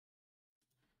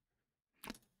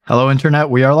Hello, Internet.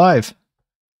 We are live.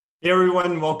 Hey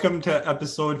everyone, welcome to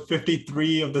episode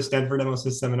 53 of the Stanford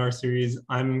MLSys seminar series.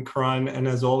 I'm Karan, and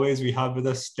as always, we have with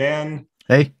us Stan,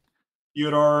 Hey.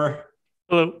 Theodore,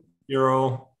 Hello.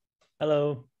 Euro,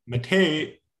 Hello.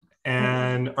 Matei,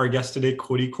 and our guest today,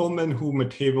 Cody Coleman, who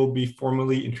Matei will be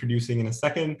formally introducing in a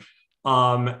second.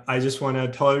 I just want to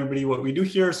tell everybody what we do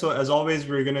here. So as always,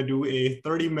 we're going to do a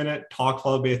 30-minute talk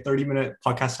followed by a 30-minute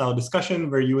podcast style discussion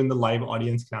where you and the live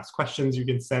audience can ask questions. You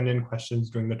can send in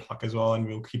questions during the talk as well, and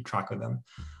we'll keep track of them.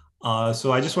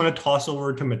 So I just want to toss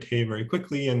over to Matei very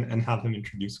quickly and have him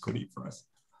introduce Cody for us.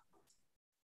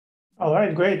 All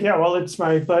right, great. Yeah, well, it's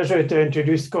my pleasure to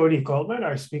introduce Cody Coleman,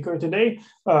 our speaker today.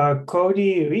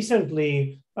 Cody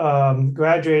recently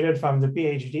graduated from the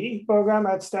PhD program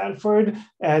at Stanford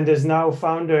and is now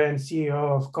founder and CEO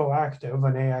of Coactive,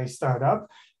 an AI startup.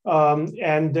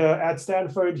 At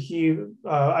Stanford,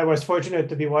 I was fortunate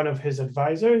to be one of his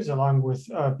advisors along with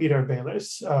Peter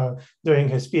Bayless during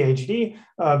his PhD.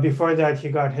 Before that, he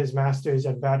got his master's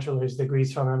and bachelor's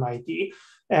degrees from MIT.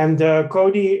 And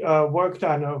Cody worked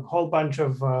on a whole bunch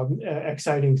of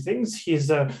exciting things. He's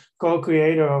a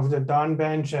co-creator of the Dawn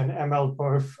Bench and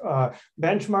MLPerf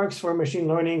benchmarks for machine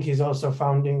learning. He's also a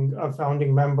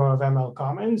founding member of ML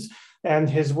Commons. And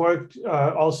his work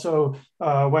also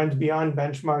went beyond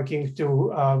benchmarking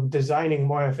to designing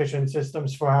more efficient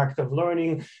systems for active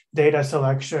learning, data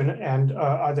selection, and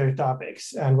other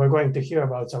topics. And we're going to hear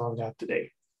about some of that today.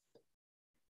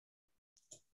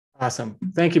 Awesome.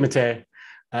 Thank you, Matei.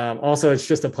 Also, it's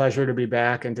just a pleasure to be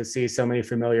back and to see so many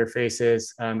familiar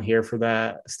faces here for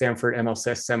the Stanford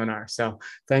MLSys seminar. So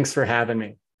thanks for having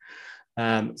me.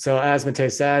 So as Matei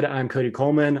said, I'm Cody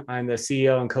Coleman. I'm the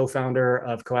CEO and co-founder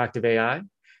of Coactive AI.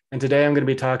 And today I'm going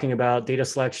to be talking about data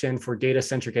selection for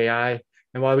data-centric AI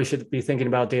and why we should be thinking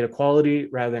about data quality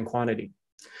rather than quantity.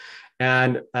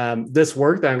 And this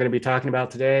work that I'm going to be talking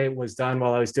about today was done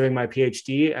while I was doing my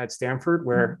PhD at Stanford,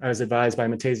 where I was advised by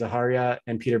Matei Zaharia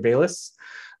and Peter Bayless.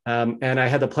 And I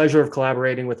had the pleasure of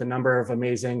collaborating with a number of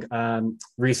amazing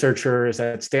researchers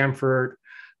at Stanford,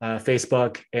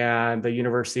 Facebook, and the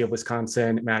University of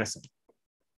Wisconsin-Madison.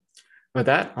 With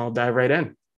that, I'll dive right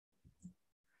in.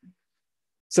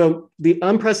 So the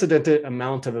unprecedented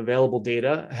amount of available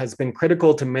data has been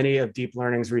critical to many of deep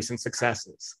learning's recent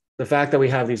successes. The fact that we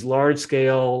have these large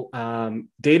scale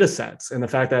data sets and the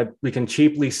fact that we can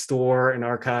cheaply store and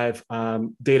archive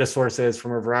data sources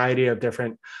from a variety of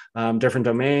different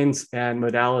domains and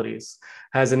modalities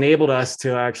has enabled us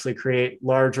to actually create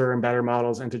larger and better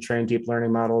models and to train deep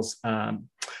learning models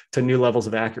to new levels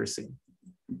of accuracy.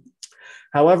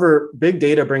 However, big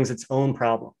data brings its own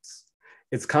problems.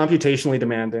 It's computationally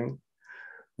demanding,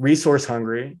 resource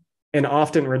hungry, and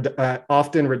often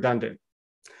redundant.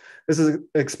 This is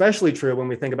especially true when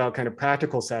we think about kind of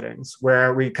practical settings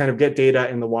where we kind of get data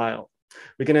in the wild.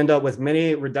 We can end up with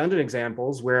many redundant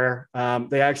examples where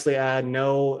they actually add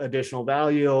no additional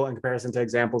value in comparison to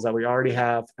examples that we already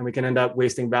have. And we can end up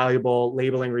wasting valuable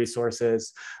labeling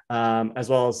resources as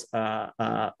well as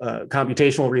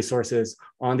computational resources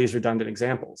on these redundant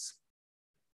examples.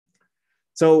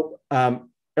 So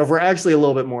if we're actually a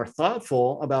little bit more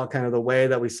thoughtful about kind of the way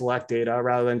that we select data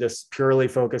rather than just purely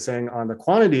focusing on the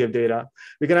quantity of data,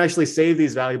 we can actually save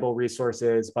these valuable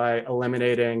resources by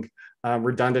eliminating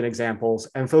redundant examples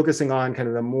and focusing on kind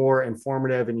of the more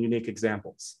informative and unique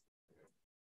examples.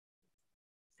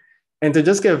 And to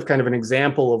just give kind of an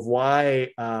example of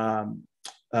why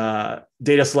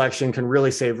data selection can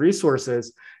really save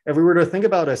resources, if we were to think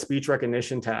about a speech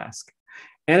recognition task,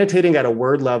 annotating at a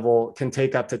word level can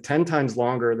take up to 10 times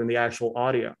longer than the actual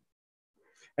audio.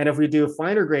 And if we do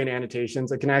finer grain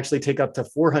annotations, it can actually take up to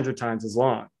 400 times as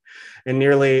long in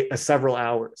nearly several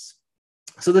hours.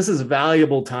 So this is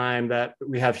valuable time that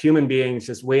we have human beings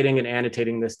just waiting and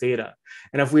annotating this data.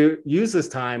 And if we use this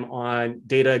time on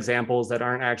data examples that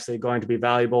aren't actually going to be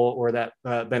valuable or that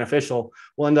beneficial,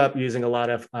 we'll end up using a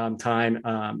lot of time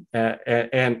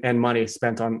and money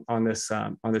spent on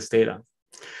this data.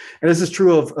 And this is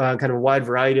true of kind of a wide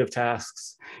variety of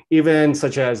tasks, even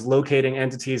such as locating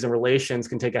entities and relations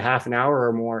can take a half an hour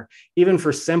or more, even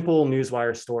for simple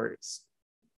newswire stories.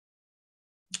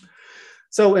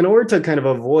 So in order to kind of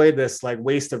avoid this like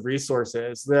waste of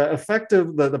resources,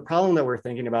 the problem that we're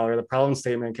thinking about, or the problem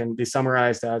statement, can be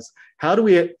summarized as: how do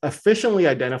we efficiently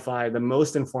identify the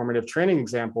most informative training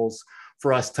examples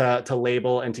for us to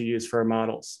label and to use for our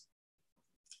models?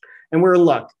 And we're in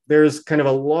luck. There's kind of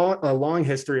a long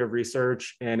history of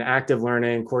research in active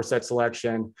learning, core set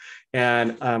selection,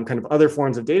 and kind of other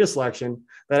forms of data selection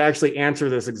that actually answer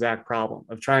this exact problem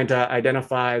of trying to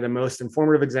identify the most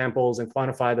informative examples and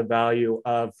quantify the value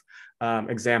of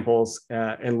examples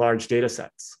in large data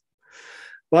sets.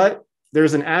 But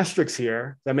there's an asterisk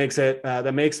here that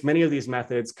makes many of these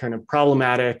methods kind of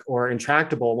problematic or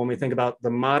intractable when we think about the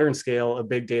modern scale of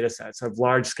big data sets, of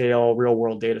large scale real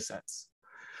world data sets.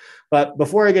 But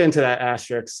before I get into that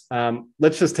asterisk,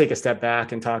 let's just take a step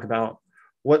back and talk about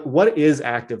what is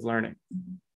active learning.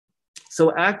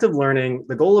 So active learning,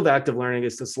 the goal of active learning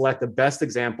is to select the best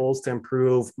examples to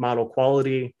improve model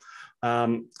quality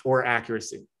or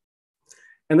accuracy.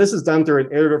 And this is done through an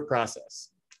iterative process.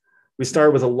 We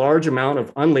start with a large amount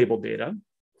of unlabeled data,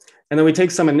 and then we take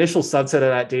some initial subset of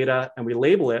that data and we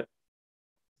label it.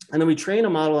 And then we train a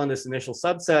model on this initial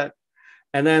subset.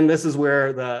 And then this is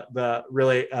where the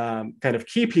really kind of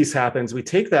key piece happens. We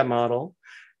take that model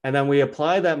and then we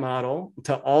apply that model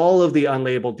to all of the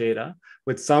unlabeled data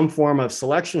with some form of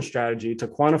selection strategy to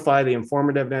quantify the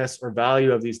informativeness or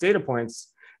value of these data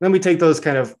points. And then we take those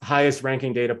kind of highest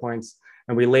ranking data points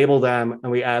and we label them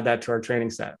and we add that to our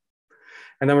training set.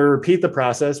 And then we repeat the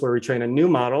process where we train a new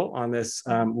model on this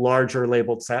larger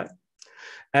labeled set,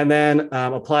 and then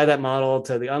apply that model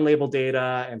to the unlabeled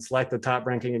data and select the top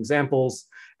ranking examples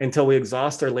until we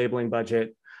exhaust our labeling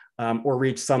budget or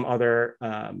reach some other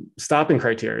stopping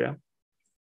criteria.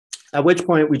 At which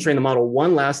point we train the model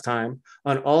one last time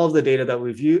on all of the data that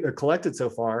we've collected so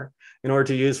far in order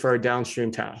to use for our downstream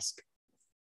task.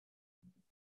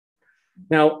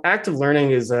 Now, active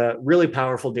learning is a really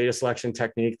powerful data selection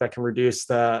technique that can reduce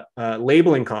the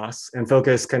labeling costs and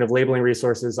focus kind of labeling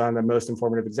resources on the most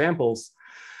informative examples.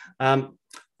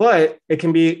 But it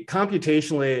can be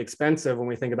computationally expensive when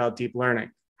we think about deep learning.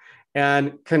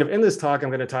 And kind of in this talk, I'm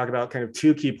going to talk about kind of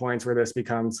two key points where this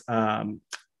becomes,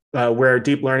 where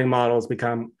deep learning models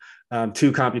become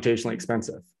too computationally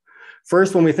expensive.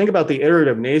 First, when we think about the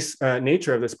iterative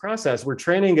nature of this process, we're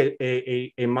training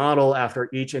a model after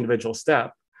each individual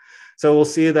step. So we'll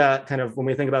see that kind of when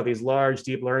we think about these large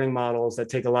deep learning models that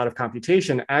take a lot of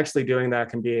computation, actually doing that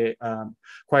can be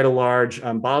quite a large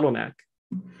bottleneck.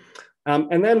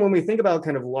 And then when we think about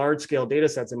kind of large scale data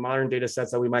sets and modern data sets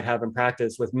that we might have in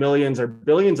practice with millions or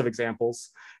billions of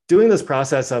examples, doing this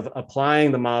process of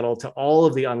applying the model to all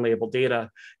of the unlabeled data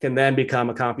can then become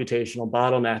a computational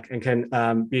bottleneck and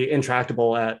can be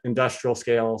intractable at industrial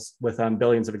scales with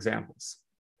billions of examples.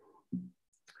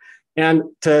 And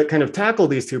to kind of tackle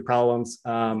these two problems,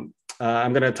 I'm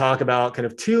going to talk about kind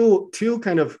of two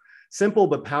kind of simple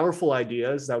but powerful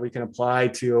ideas that we can apply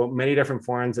to many different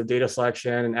forms of data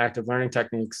selection and active learning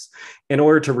techniques in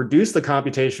order to reduce the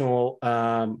computational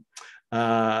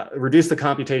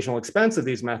expense of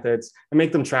these methods and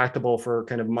make them tractable for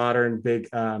kind of modern big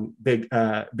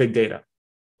data.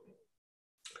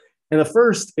 And the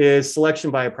first is selection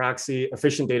by a proxy,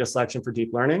 efficient data selection for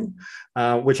deep learning,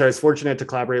 which I was fortunate to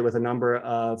collaborate with a number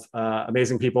of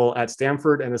amazing people at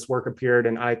Stanford, and this work appeared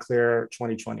in iClear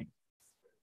 2020.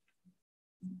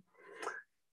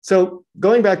 So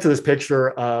going back to this picture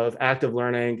of active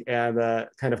learning and the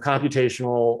kind of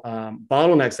computational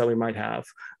bottlenecks that we might have,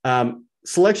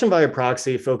 selection by a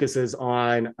proxy focuses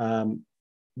on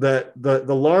the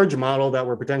large model that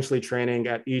we're potentially training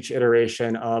at each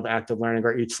iteration of active learning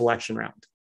or each selection round.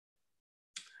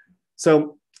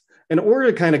 So in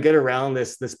order to kind of get around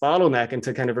this bottleneck and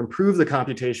to kind of improve the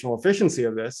computational efficiency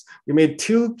of this, we made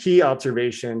two key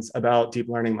observations about deep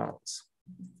learning models.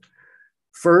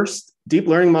 First, deep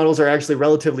learning models are actually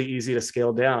relatively easy to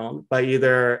scale down by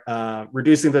either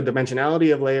reducing the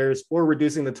dimensionality of layers or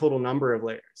reducing the total number of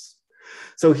layers.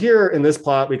 So here in this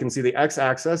plot, we can see the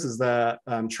x-axis is the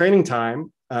training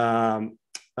time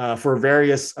for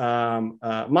various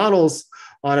models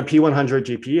on a P100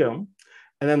 GPU.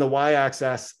 And then the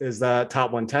y-axis is the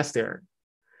top one test error.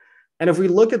 And if we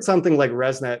look at something like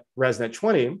ResNet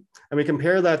 20, and we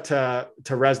compare that to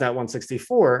ResNet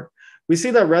 164, we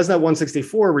see that ResNet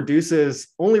 164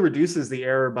 only reduces the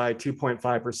error by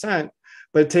 2.5%,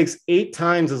 but it takes 8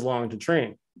 times as long to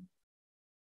train.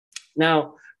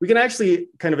 Now, we can actually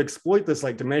kind of exploit this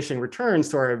like diminishing returns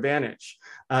to our advantage.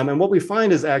 And what we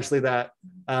find is actually that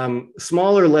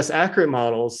smaller, less accurate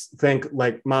models, think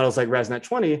like models like ResNet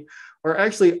 20, are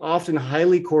actually often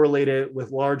highly correlated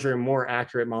with larger and more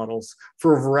accurate models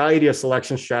for a variety of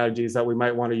selection strategies that we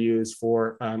might want to use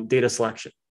for data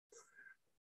selection.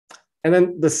 And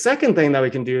then the second thing that we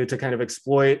can do to kind of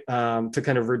exploit, to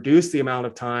kind of reduce the amount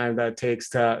of time that it takes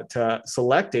to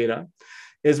select data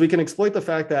is we can exploit the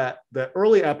fact that the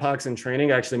early epochs in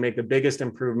training actually make the biggest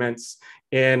improvements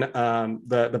in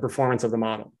the performance of the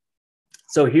model.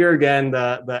 So here again,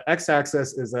 the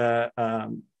x-axis is a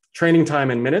training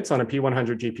time in minutes on a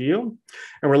P100 GPU.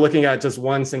 And we're looking at just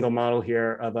one single model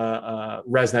here of a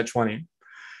ResNet 20.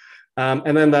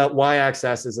 And then the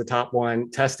y-axis is the top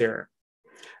one test error.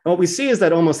 And what we see is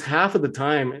that almost half of the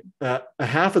time,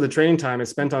 half of the training time is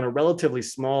spent on a relatively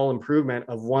small improvement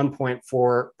of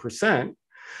 1.4%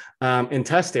 in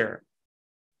test error.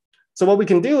 So what we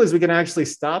can do is we can actually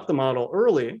stop the model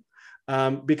early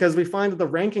because we find that the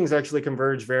rankings actually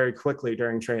converge very quickly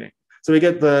during training. So we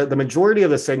get the majority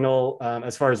of the signal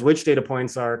as far as which data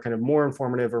points are kind of more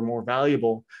informative or more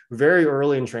valuable very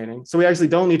early in training. So we actually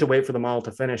don't need to wait for the model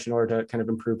to finish in order to kind of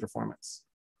improve performance.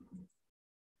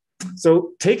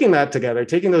 So taking that together,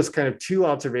 taking those kind of two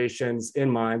observations in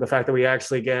mind, the fact that we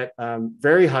actually get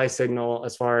very high signal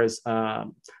as far as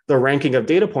the ranking of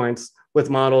data points with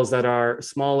models that are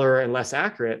smaller and less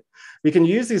accurate, we can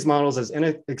use these models as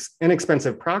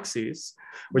inexpensive proxies,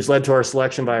 which led to our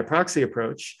selection by a proxy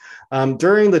approach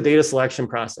during the data selection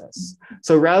process.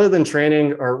 So rather than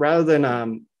training or rather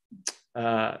than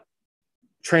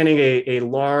training a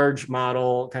large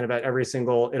model kind of at every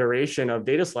single iteration of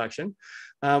data selection,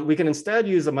 we can instead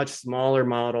use a much smaller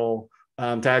model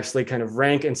to actually kind of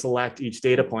rank and select each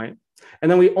data point. And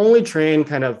then we only train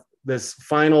kind of this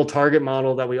final target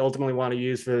model that we ultimately want to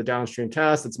use for the downstream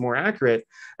task that's more accurate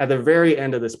at the very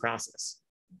end of this process.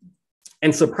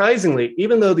 And surprisingly,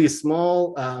 even though these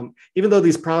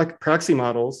proxy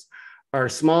models are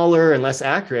smaller and less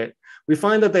accurate, we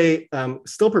find that they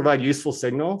still provide useful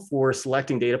signal for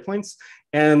selecting data points.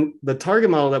 And the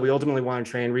target model that we ultimately want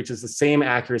to train reaches the same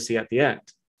accuracy at the end.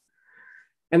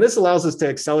 And this allows us to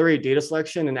accelerate data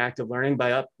selection and active learning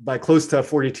by close to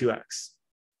 42x.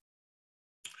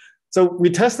 So we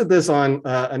tested this on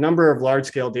a number of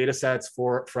large-scale data sets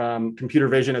from computer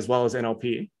vision as well as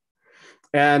NLP.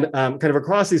 And kind of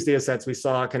across these data sets, we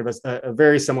saw kind of a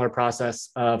very similar process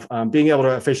of being able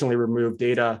to efficiently remove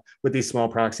data with these small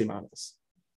proxy models.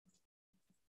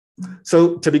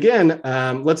 So to begin,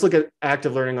 let's look at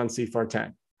active learning on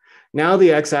CFAR10. Now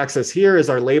the x-axis here is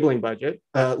our labeling budget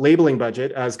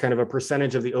as kind of a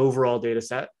percentage of the overall data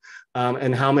set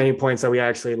and how many points that we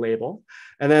actually label.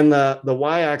 And then the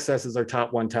y-axis is our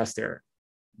top one test error.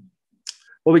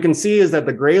 What we can see is that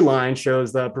the gray line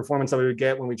shows the performance that we would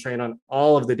get when we train on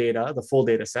all of the data, the full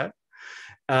data set.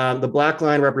 The black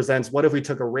line represents what if we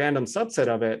took a random subset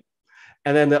of it.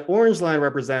 And then the orange line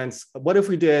represents what if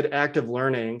we did active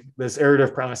learning, this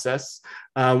iterative process,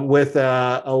 with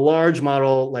a large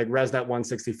model like ResNet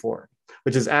 164,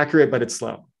 which is accurate, but it's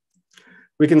slow.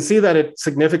 We can see that it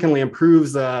significantly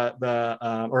improves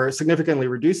or significantly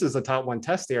reduces the top one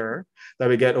test error that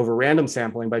we get over random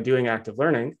sampling by doing active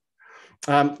learning.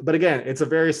 But again, it's a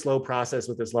very slow process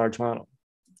with this large model.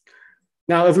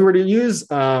 Now, if we were to use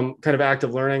kind of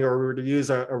active learning or we were to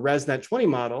use a ResNet 20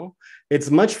 model,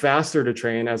 it's much faster to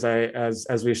train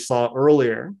as we saw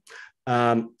earlier,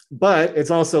 but it's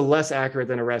also less accurate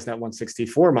than a ResNet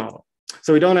 164 model.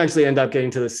 So we don't actually end up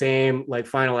getting to the same like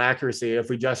final accuracy if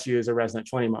we just use a ResNet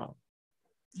 20 model.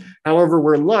 However,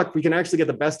 we're in luck, we can actually get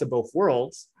the best of both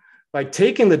worlds by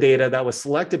taking the data that was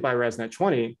selected by ResNet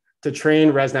 20 to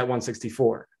train ResNet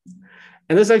 164.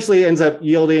 And this actually ends up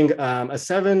yielding a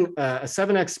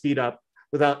 7x speed up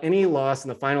without any loss in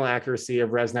the final accuracy of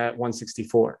ResNet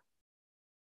 164.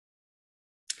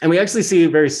 And we actually see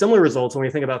very similar results when we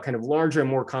think about kind of larger and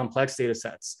more complex data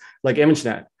sets like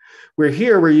ImageNet, where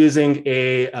here we're using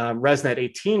a ResNet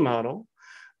 18 model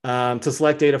to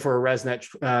select data for a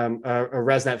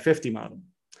ResNet 50 model.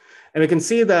 And we can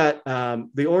see that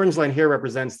the orange line here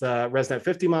represents the ResNet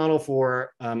 50 model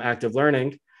for active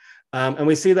learning. And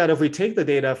we see that if we take the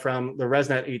data from the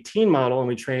ResNet 18 model and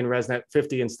we train ResNet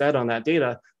 50 instead on that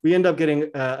data, we end up getting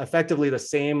effectively the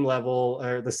same level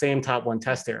or the same top one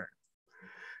test error.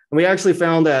 And we actually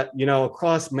found that,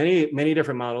 across many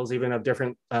different models, even of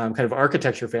different kind of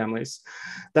architecture families,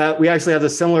 that we actually have a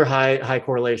similar high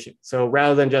correlation. So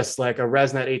rather than just like a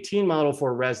ResNet 18 model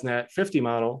for a ResNet 50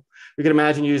 model, we could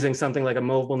imagine using something like a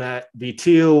MobileNet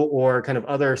V2 or kind of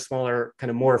other smaller, kind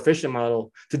of more efficient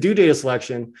model to do data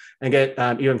selection and get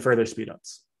even further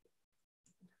speedups.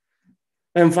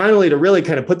 And finally, to really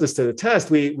kind of put this to the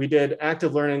test, we did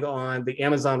active learning on the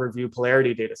Amazon Review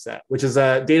Polarity dataset, which is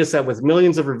a dataset with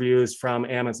millions of reviews from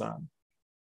Amazon.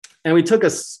 And we took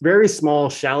a very small,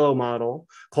 shallow model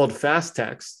called Fast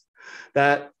Text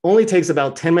that only takes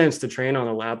about 10 minutes to train on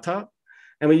a laptop.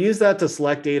 And we use that to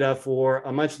select data for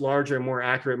a much larger, more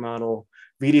accurate model,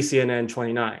 VDCNN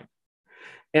 29.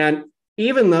 And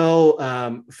even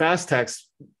though fast text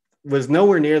was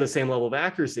nowhere near the same level of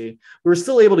accuracy, we were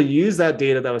still able to use that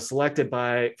data that was selected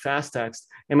by fast text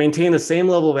and maintain the same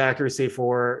level of accuracy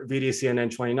for VDC and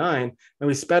N29. And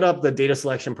we sped up the data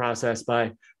selection process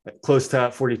by close to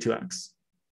 42x.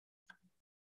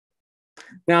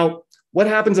 Now, what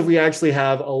happens if we actually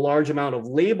have a large amount of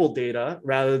labeled data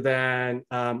rather than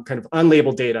kind of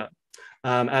unlabeled data,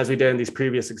 as we did in these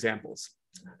previous examples?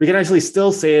 We can actually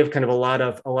still save kind of a lot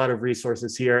of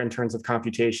resources here in terms of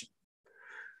computation.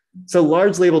 So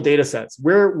large labeled data sets,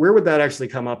 where would that actually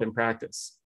come up in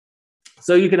practice?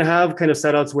 So you can have kind of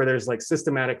setups where there's like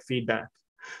systematic feedback.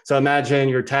 So imagine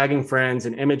you're tagging friends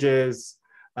in images,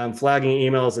 flagging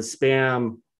emails as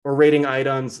spam, or rating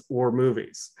items or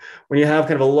movies. When you have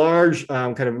kind of a large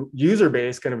kind of user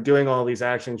base kind of doing all these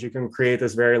actions, you can create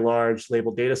this very large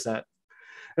labeled data set.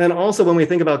 And then also when we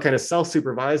think about kind of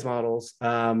self-supervised models,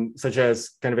 such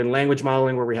as kind of in language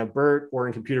modeling where we have BERT, or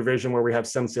in computer vision where we have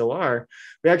SimCLR,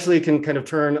 we actually can kind of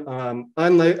turn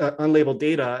unlabeled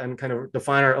data and kind of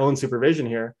define our own supervision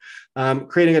here,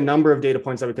 creating a number of data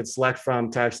points that we could select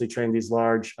from to actually train these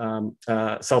large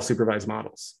self-supervised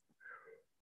models.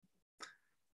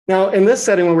 Now, in this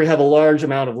setting where we have a large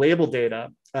amount of labeled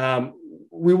data,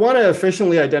 we want to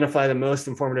efficiently identify the most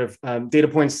informative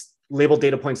labeled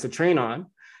data points to train on.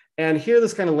 And here,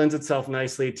 this kind of lends itself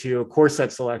nicely to course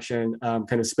set selection,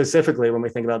 kind of specifically when we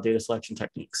think about data selection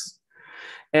techniques.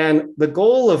 And the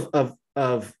goal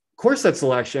of course set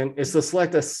selection is to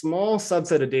select a small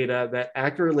subset of data that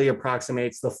accurately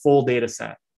approximates the full data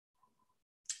set.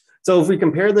 So if we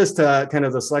compare this to kind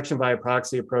of the selection via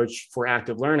proxy approach for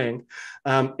active learning,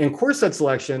 in course set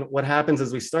selection, what happens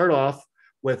is we start off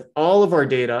with all of our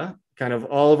data, kind of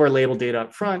all of our labeled data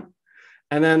up front,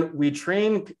 and then we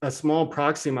train a small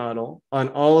proxy model on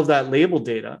all of that labeled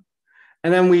data.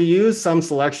 And then we use some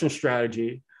selection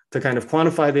strategy to kind of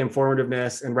quantify the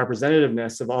informativeness and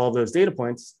representativeness of all of those data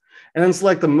points, and then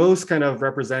select the most kind of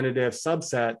representative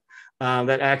subset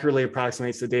that accurately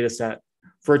approximates the data set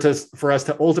for us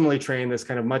to ultimately train this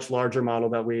kind of much larger model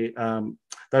that we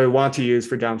want to use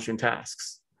for downstream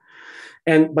tasks.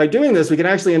 And by doing this, we can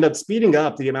actually end up speeding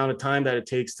up the amount of time that it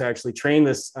takes to actually train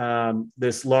this,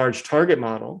 this large target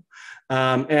model.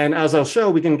 And as I'll show,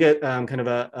 we can get kind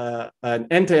of an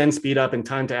end-to-end speed up in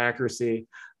time to accuracy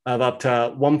of up to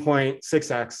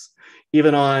 1.6x,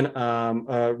 even on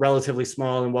a relatively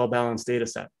small and well-balanced data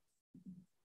set.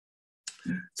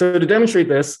 So to demonstrate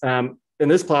this, in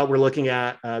this plot, we're looking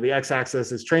at the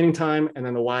x-axis is training time, and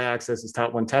then the y-axis is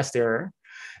top one test error.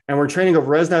 And we're training a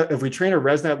ResNet, if we train a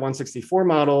ResNet 164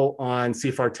 model on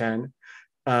CFAR10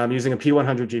 using a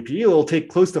P100 GPU, it'll take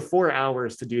close to 4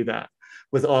 hours to do that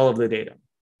with all of the data.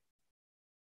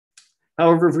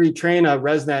 However, if we train a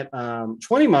ResNet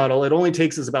 20 model, it only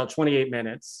takes us about 28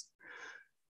 minutes.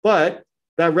 But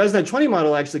that ResNet 20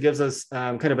 model actually gives us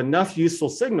kind of enough useful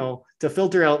signal to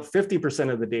filter out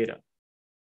 50% of the data.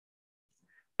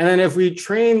 And then if we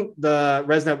train the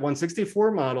ResNet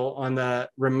 164 model on the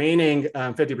remaining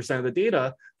 50% of the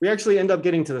data, we actually end up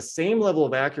getting to the same level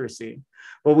of accuracy,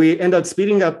 but we end up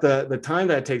speeding up the time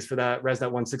that it takes for that ResNet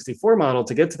 164 model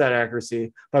to get to that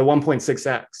accuracy by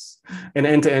 1.6x in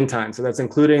end-to-end time. So that's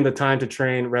including the time to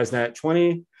train ResNet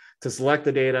 20, to select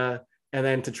the data, and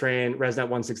then to train ResNet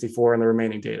 164 and the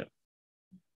remaining data.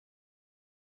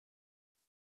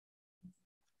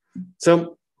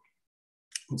 So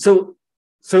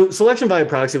selection via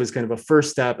proxy was kind of a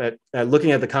first step at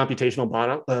looking at the computational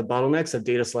bottlenecks of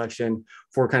data selection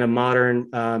for kind of modern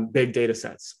big data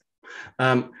sets.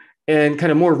 And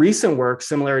kind of more recent work,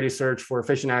 similarity search for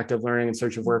efficient active learning and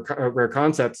search of rare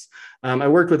concepts. I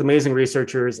worked with amazing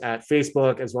researchers at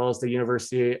Facebook as well as the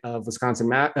University of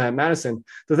Wisconsin-Madison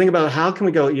to think about how can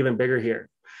we go even bigger here.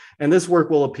 And this work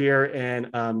will appear in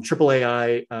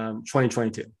AAAI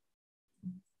 2022.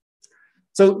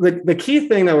 So the key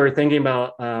thing that we're thinking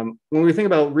about when we think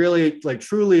about really like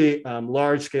truly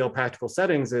large scale practical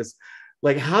settings is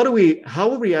like how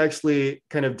would we actually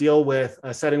kind of deal with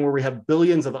a setting where we have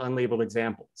billions of unlabeled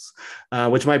examples,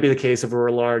 which might be the case if we're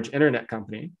a large internet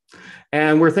company.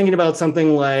 And we're thinking about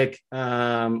something like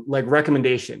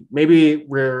recommendation. Maybe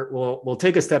we'll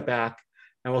take a step back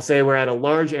and we'll say we're at a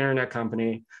large internet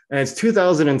company and it's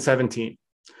 2017.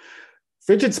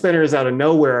 Fidget spinners out of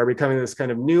nowhere are becoming this kind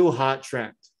of new hot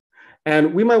trend.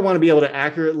 And we might want to be able to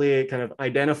accurately kind of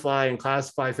identify and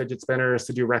classify fidget spinners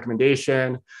to do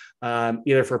recommendation,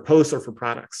 either for posts or for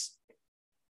products.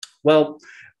 Well,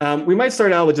 we might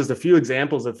start out with just a few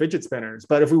examples of fidget spinners,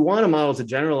 but if we want a model to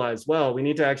generalize well, we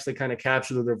need to actually kind of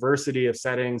capture the diversity of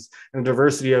settings and the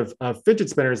diversity of fidget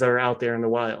spinners that are out there in the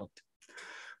wild.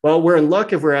 Well, we're in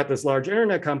luck if we're at this large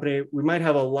internet company, we might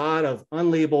have a lot of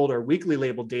unlabeled or weakly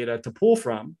labeled data to pull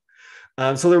from.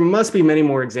 So there must be many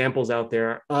more examples out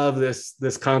there of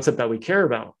this concept that we care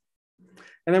about.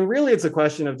 And then really it's a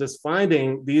question of just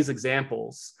finding these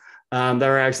examples that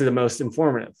are actually the most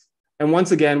informative. And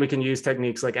once again, we can use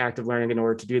techniques like active learning in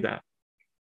order to do that.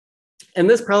 And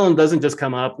this problem doesn't just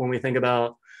come up when we think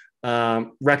about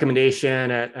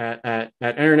recommendation at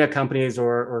internet companies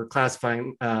or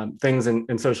classifying things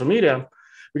in social media.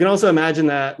 We can also imagine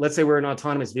that, let's say we're an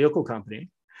autonomous vehicle company,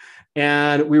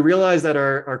 and we realize that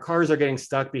our cars are getting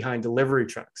stuck behind delivery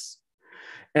trucks.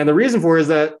 And the reason for it is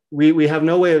that we have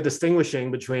no way of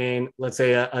distinguishing between, let's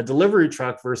say, a delivery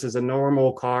truck versus a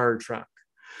normal car or truck.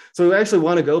 So we actually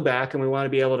want to go back and we want to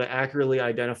be able to accurately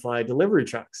identify delivery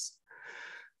trucks.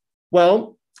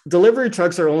 Well, delivery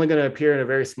trucks are only going to appear in a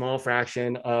very small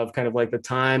fraction of kind of like the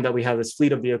time that we have this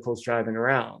fleet of vehicles driving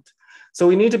around. So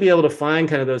we need to be able to find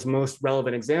kind of those most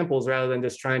relevant examples rather than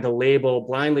just trying to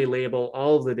blindly label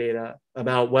all of the data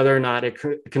about whether or not it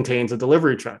contains a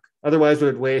delivery truck. Otherwise, we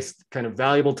would waste kind of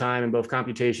valuable time in both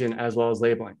computation as well as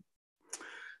labeling.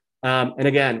 And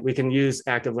again, we can use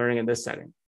active learning in this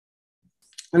setting.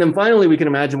 And then finally, we can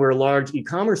imagine we're a large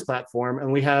e-commerce platform,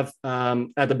 and we have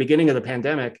at the beginning of the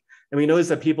pandemic, and we notice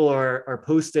that people are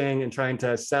posting and trying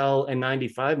to sell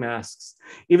N95 masks,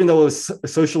 even though it was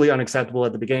socially unacceptable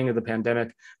at the beginning of the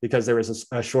pandemic because there was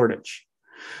a shortage.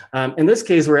 In this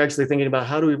case, we're actually thinking about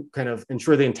how do we kind of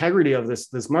ensure the integrity of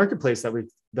this marketplace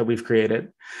that we've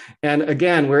created. And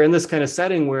again, we're in this kind of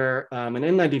setting where an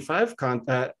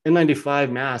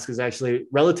N95 mask is actually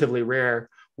relatively rare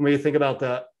when we think about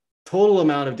the total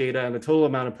amount of data and the total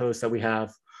amount of posts that we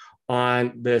have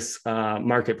on this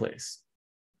marketplace.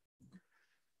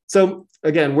 So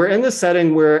again, we're in this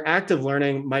setting where active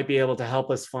learning might be able to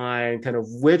help us find kind of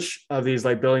which of these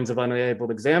like billions of unlabeled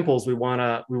examples we want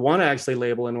to actually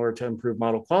label in order to improve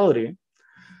model quality.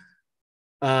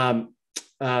 And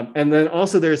then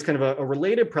also there's kind of a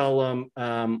related problem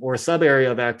or a sub area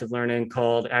of active learning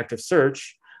called active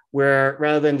search, where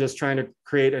rather than just trying to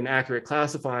create an accurate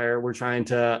classifier, we're trying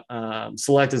to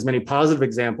select as many positive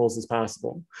examples as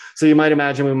possible. So you might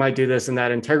imagine we might do this in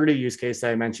that integrity use case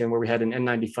that I mentioned where we had an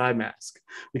N95 mask,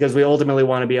 because we ultimately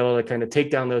want to be able to kind of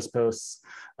take down those posts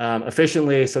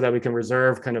efficiently so that we can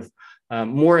reserve kind of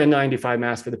more N95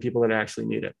 masks for the people that actually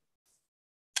need it.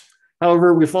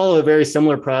 However, we follow a very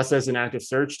similar process in active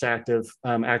search to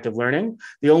active learning.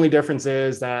 The only difference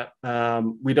is that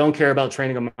we don't care about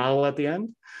training a model at the end.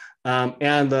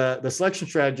 And the selection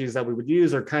strategies that we would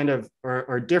use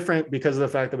are different because of the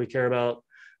fact that we care about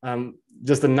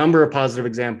just the number of positive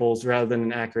examples rather than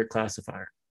an accurate classifier.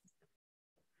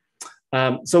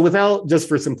 So just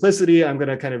for simplicity, I'm going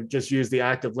to kind of just use the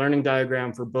active learning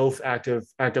diagram for both active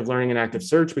learning and active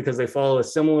search because they follow a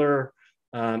similar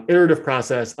iterative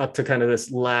process up to kind of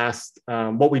this last,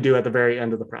 what we do at the very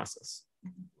end of the process.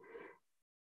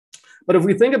 But if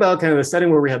we think about kind of the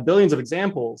setting where we have billions of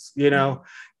examples,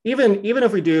 even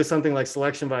if we do something like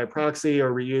selection via proxy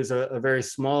or we use a very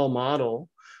small model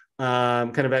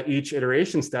kind of at each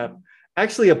iteration step,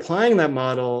 actually applying that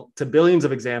model to billions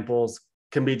of examples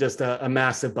can be just a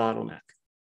massive bottleneck.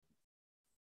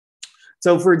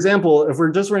 So for example, if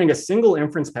we're just running a single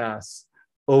inference pass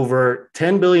over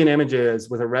 10 billion images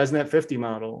with a ResNet 50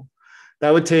 model,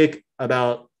 that would take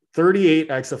about 38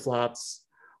 exaflops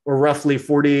or roughly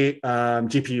 40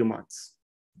 GPU months.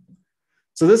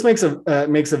 So this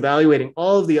makes evaluating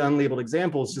all of the unlabeled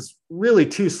examples just really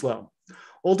too slow.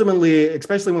 Ultimately,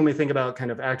 especially when we think about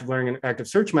kind of active learning and active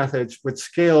search methods, which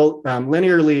scale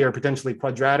linearly or potentially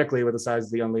quadratically with the size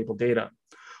of the unlabeled data.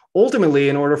 Ultimately,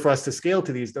 in order for us to scale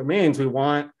to these domains, we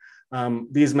want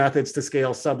these methods to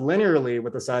scale sublinearly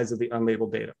with the size of the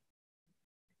unlabeled data.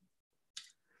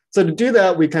 So to do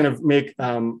that, we kind of make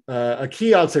a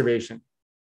key observation.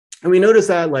 And we notice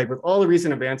that like with all the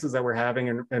recent advances that we're having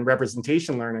in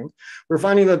representation learning, we're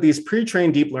finding that these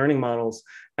pre-trained deep learning models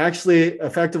actually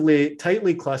effectively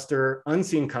tightly cluster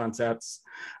unseen concepts,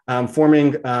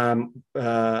 forming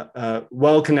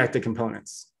well-connected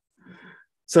components.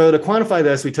 So to quantify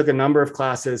this, we took a number of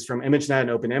classes from ImageNet and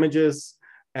OpenImages,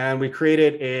 and we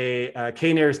created a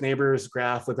k-nearest neighbors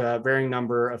graph with a varying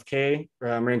number of k,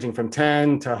 ranging from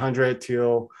 10 to 100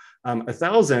 to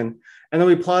 1,000. And then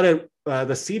we plotted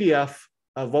the CDF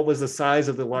of what was the size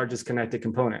of the largest connected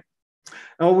component.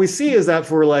 And what we see is that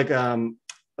for like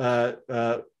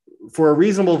for a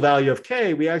reasonable value of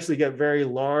k, we actually get very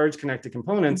large connected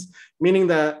components, meaning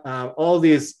that all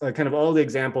these all the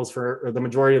examples for the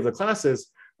majority of the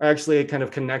classes are actually kind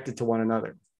of connected to one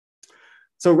another.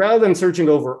 So rather than searching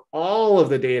over all of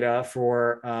the data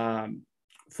for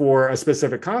for a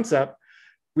specific concept,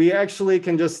 we actually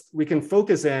we can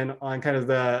focus in on kind of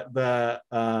the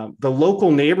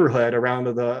local neighborhood around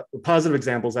the positive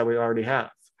examples that we already have.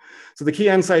 So the key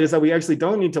insight is that we actually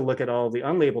don't need to look at all of the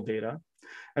unlabeled data.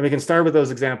 And we can start with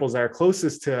those examples that are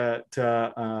closest to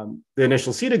the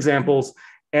initial seed examples,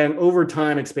 and over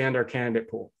time expand our candidate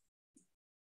pool.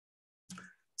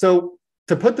 So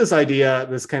to put this idea,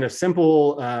 this kind of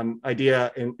simple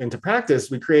idea into practice,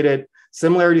 we created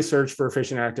similarity search for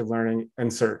efficient active learning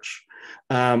and search,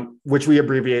 which we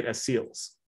abbreviate as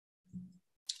SEALs.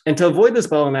 And to avoid this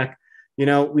bottleneck,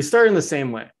 we start in the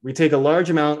same way. We have a large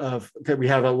amount of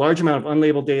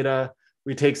unlabeled data.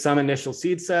 We take some initial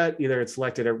seed set, either it's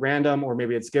selected at random or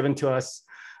maybe it's given to us,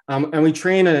 and we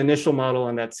train an initial model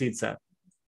on that seed set.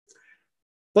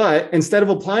 But instead of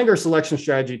applying our selection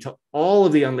strategy to all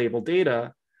of the unlabeled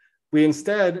data, we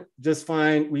instead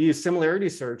we use similarity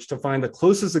search to find the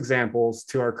closest examples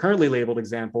to our currently labeled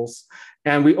examples,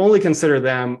 and we only consider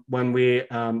them when we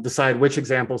decide which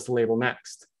examples to label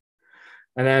next.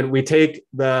 And then we take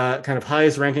the kind of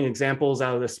highest ranking examples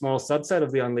out of the small subset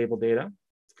of the unlabeled data.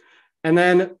 And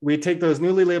then we take those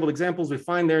newly labeled examples, we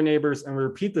find their neighbors, and we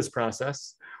repeat this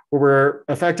process where we're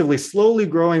effectively slowly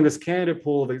growing this candidate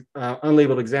pool of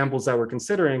unlabeled examples that we're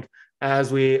considering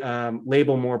as we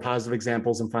label more positive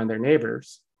examples and find their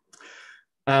neighbors.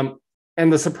 And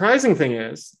the surprising thing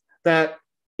is that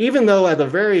even though at the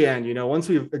very end, once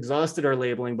we've exhausted our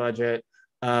labeling budget,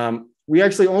 we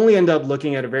actually only end up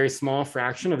looking at a very small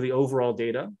fraction of the overall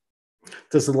data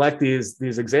to select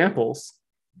these examples.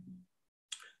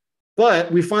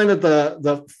 But we find that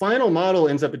the final model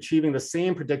ends up achieving the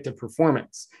same predictive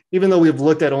performance, even though we've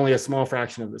looked at only a small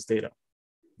fraction of this data.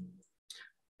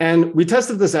 And we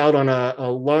tested this out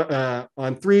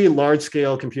on 3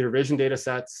 large-scale computer vision data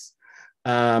sets,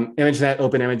 ImageNet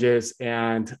Open Images,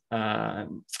 and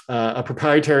a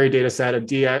proprietary data set of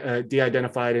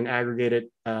de-identified and aggregated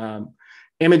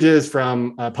images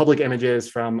from public images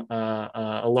from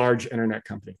a large internet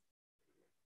company.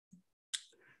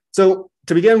 So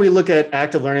to begin, we look at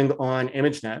active learning on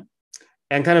ImageNet,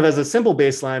 and kind of as a simple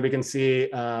baseline, we can see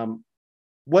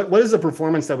what is the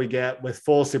performance that we get with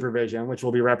full supervision, which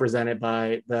will be represented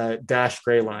by the dashed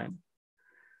gray line.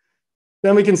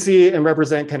 Then we can see and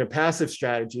represent kind of passive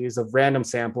strategies of random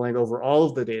sampling over all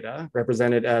of the data,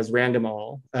 represented as random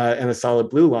all in the solid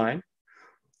blue line.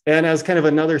 And as kind of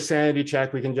another sanity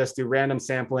check, we can just do random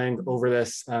sampling over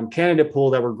this candidate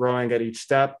pool that we're growing at each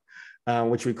step,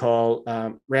 which we call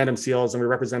random SEALs, and we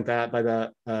represent that by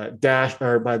the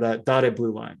by the dotted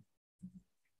blue line.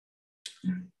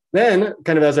 Then,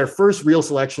 kind of as our first real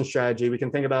selection strategy, we can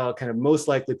think about kind of most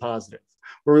likely positive,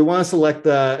 where we want to select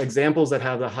the examples that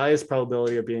have the highest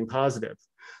probability of being positive.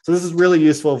 So this is really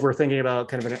useful if we're thinking about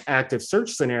kind of an active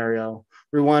search scenario.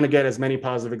 We want to get as many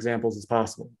positive examples as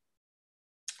possible.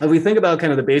 If we think about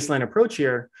kind of the baseline approach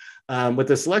here, with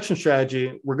the selection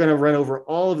strategy, we're going to run over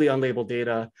all of the unlabeled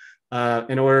data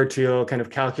in order to kind of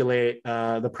calculate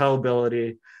the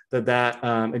probability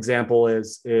that example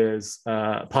is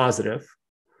positive.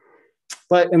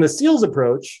 But in the SEALs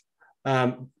approach,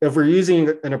 if we're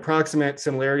using an approximate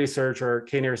similarity search or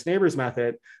k-nearest neighbors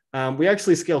method, we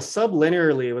actually scale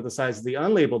sublinearly with the size of the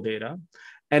unlabeled data.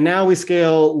 And now we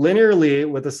scale linearly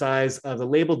with the size of the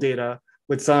labeled data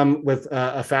with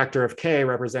a factor of k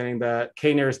representing the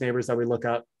k-nearest neighbors that we look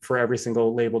up for every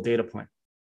single labeled data point.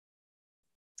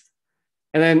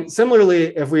 And then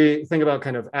similarly, if we think about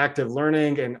kind of active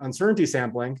learning and uncertainty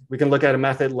sampling, we can look at a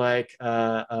method like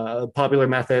a popular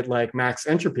method like max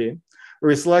entropy, where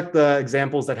we select the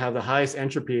examples that have the highest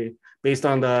entropy based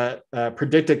on the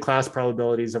predicted class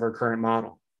probabilities of our current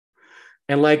model.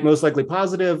 And like most likely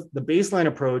positive, the baseline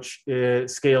approach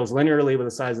scales linearly with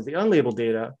the size of the unlabeled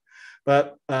data.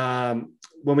 But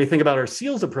when we think about our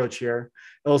SEALs approach here,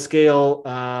 it'll scale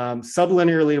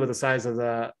sublinearly with the size of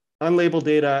the unlabeled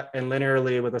data and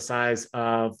linearly with the size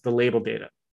of the labeled data.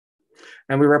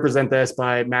 And we represent this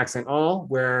by maxent all,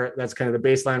 where that's kind of the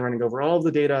baseline running over all of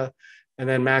the data. And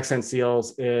then maxent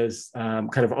SEALs is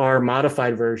kind of our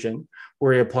modified version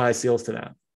where we apply SEALs to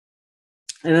that.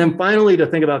 And then finally, to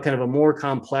think about kind of a more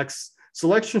complex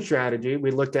selection strategy,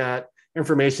 we looked at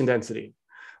information density,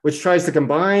 which tries to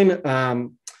combine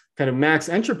kind of max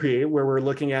entropy, where we're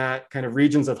looking at kind of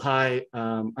regions of high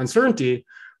uncertainty,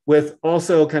 with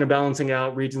also kind of balancing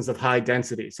out regions of high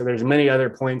density. So there's many other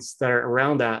points that are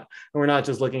around that, and we're not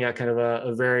just looking at kind of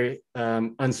a very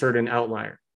uncertain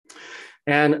outlier.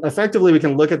 And effectively, we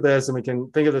can look at this and we can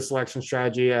think of the selection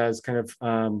strategy as kind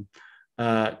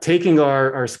of taking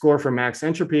our score for max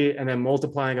entropy and then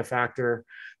multiplying a factor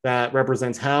that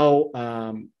represents how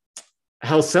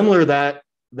similar that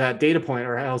that data point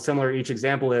or how similar each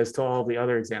example is to all of the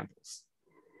other examples.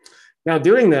 Now,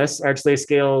 doing this actually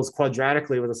scales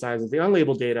quadratically with the size of the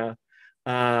unlabeled data.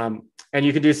 And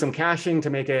you could do some caching to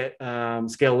make it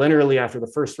scale linearly after the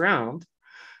first round.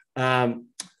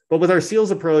 But with our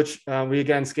seals approach, we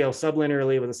again scale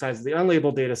sublinearly with the size of the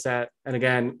unlabeled data set, and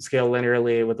again, scale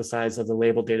linearly with the size of the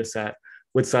labeled data set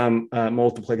with some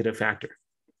multiplicative factor.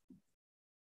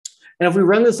 And if we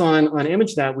run this on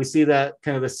ImageNet, we see that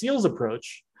kind of the seals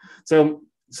approach. So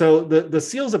the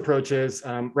seals approach is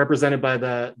represented by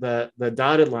the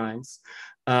dotted lines.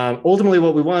 Ultimately,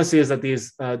 what we want to see is that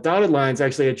these dotted lines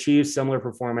actually achieve similar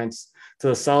performance to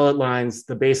the solid lines,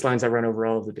 the baselines that run over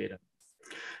all of the data.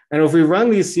 And if we run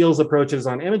these seals approaches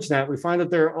on ImageNet, we find that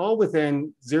they're all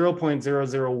within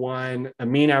 0.001 a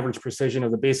mean average precision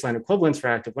of the baseline equivalence for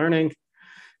active learning,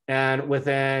 and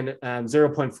within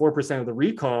 0.4% of the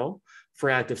recall for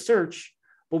active search.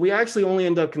 But we actually only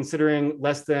end up considering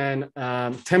less than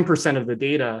 10% of the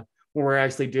data when we're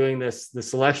actually doing the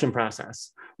selection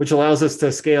process, which allows us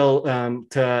to scale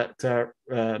to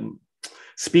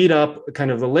speed up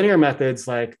kind of the linear methods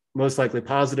like most likely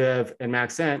positive and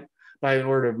maxent by an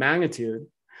order of magnitude.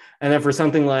 And then for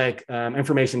something like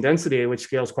information density, which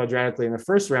scales quadratically in the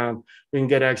first round, we can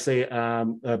get actually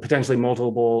potentially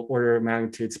multiple order of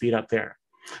magnitude speed up there,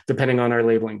 depending on our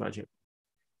labeling budget.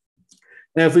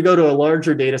 Now, if we go to a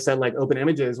larger data set like open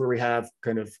images, where we have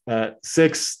kind of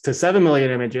 6 to 7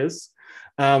 million images,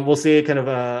 we'll see kind of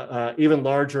a even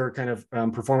larger kind of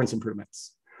performance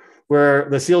improvements, where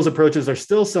the seals approaches are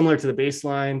still similar to the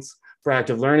baselines for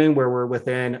active learning, where we're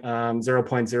within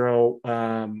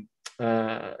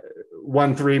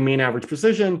 0.013 mean average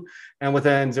precision, and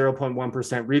within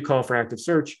 0.1% recall for active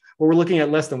search, where we're looking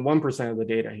at less than 1% of the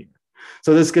data here.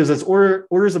 So this gives us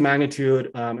orders of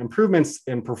magnitude improvements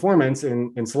in performance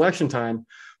in selection time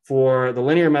for the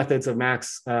linear methods of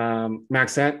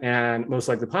maxent and most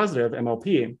likely positive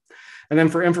MLP. And then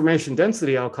for information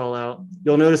density, I'll call out,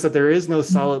 you'll notice that there is no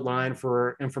solid line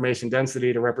for information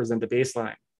density to represent the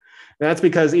baseline. That's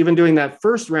because even doing that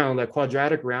first round, that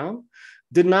quadratic round,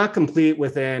 did not complete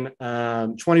within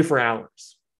 24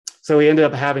 hours. So we ended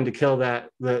up having to kill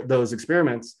those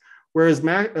experiments. Whereas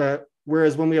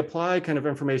when we apply kind of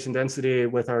information density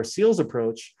with our seals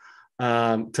approach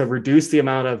to reduce the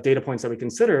amount of data points that we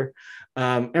consider,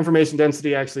 information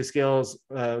density actually scales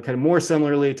kind of more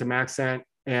similarly to maxent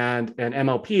and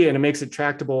MLP, and it makes it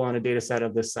tractable on a data set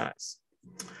of this size.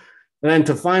 And then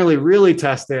to finally really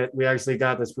test it, we actually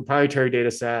got this proprietary data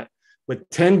set with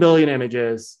 10 billion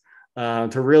images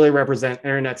to really represent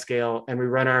internet scale. And we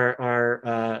run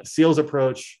our seals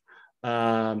approach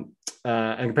in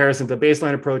comparison to the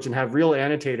baseline approach and have real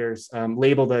annotators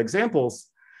label the examples.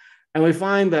 And we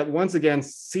find that once again,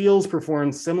 seals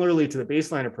perform similarly to the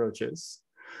baseline approaches,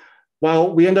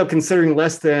 while we end up considering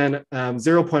less than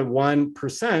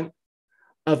 0.1%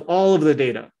 of all of the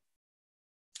data.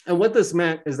 And what this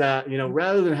meant is that,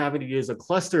 rather than having to use a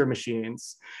cluster of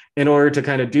machines in order to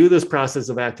kind of do this process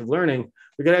of active learning,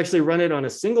 we could actually run it on a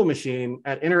single machine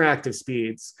at interactive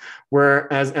speeds,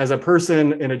 where as a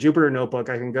person in a Jupyter notebook,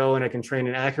 I can go and I can train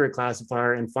an accurate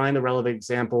classifier and find the relevant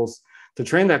examples to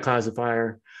train that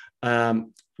classifier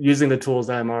using the tools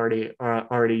that I'm already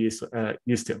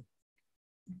used to.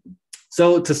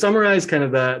 So to summarize kind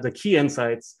of the key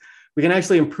insights, we can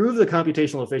actually improve the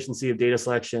computational efficiency of data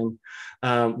selection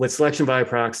with selection via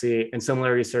proxy and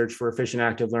similarity search for efficient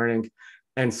active learning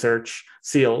and search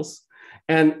seals.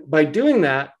 And by doing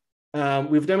that,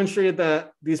 we've demonstrated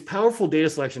that these powerful data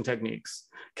selection techniques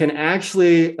can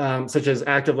actually, such as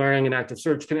active learning and active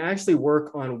search, can actually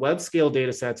work on web scale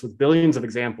data sets with billions of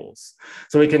examples.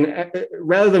 So we can,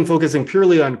 rather than focusing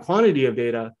purely on quantity of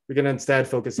data, we can instead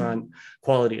focus on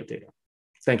quality of data.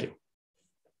 Thank you.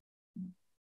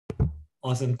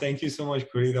 Awesome. Thank you so much,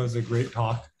 Cody. That was a great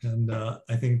talk. And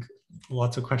I think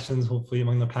lots of questions, hopefully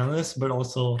among the panelists, but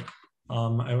also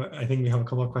I think we have a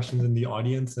couple of questions in the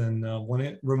audience, and want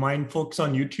to remind folks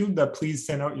on YouTube that please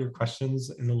send out your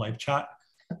questions in the live chat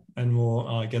and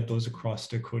we'll get those across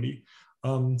to Cody.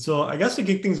 So I guess to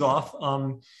kick things off,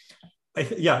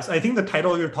 yes, I think the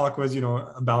title of your talk was,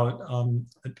 about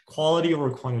quality over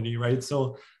quantity, right?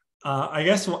 So I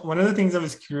guess one of the things I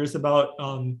was curious about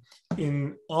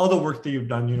in all the work that you've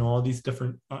done, all these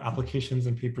different applications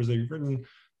and papers that you've written,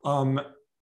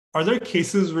 are there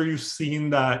cases where you've seen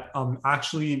that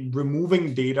actually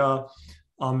removing data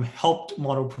helped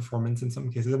model performance in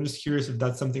some cases? I'm just curious if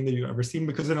that's something that you've ever seen,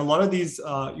 because in a lot of these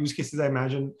use cases, I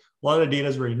imagine a lot of the data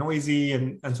is very noisy,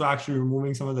 and so actually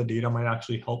removing some of the data might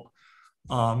actually help.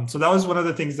 So that was one of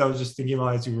the things that I was just thinking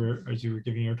about as you were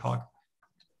giving your talk.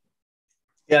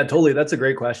 Yeah, totally. That's a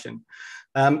great question.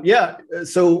 Yeah,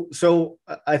 so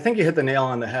I think you hit the nail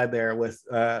on the head there with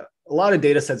a lot of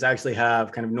data sets actually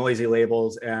have kind of noisy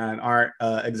labels and aren't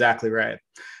exactly right.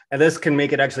 And this can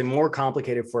make it actually more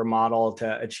complicated for a model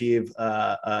to achieve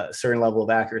a certain level of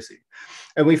accuracy.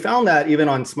 And we found that even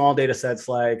on small data sets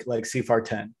like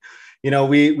CIFAR-10.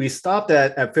 We stopped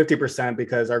at 50%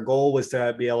 because our goal was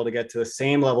to be able to get to the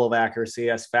same level of accuracy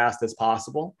as fast as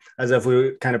possible, as if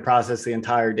we kind of process the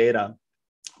entire data.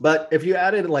 But if you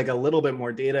added like a little bit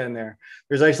more data in there,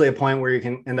 there's actually a point where you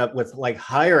can end up with like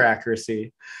higher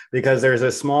accuracy because there's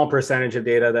a small percentage of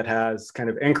data that has kind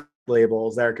of incorrect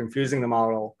labels that are confusing the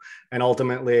model and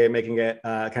ultimately making it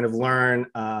kind of learn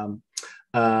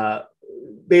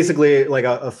basically like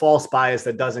a false bias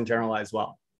that doesn't generalize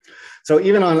well. So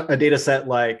even on a data set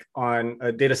like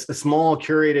a small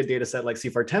curated data set like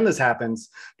CIFAR-10, this happens.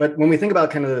 But when we think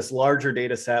about kind of this larger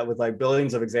data set with like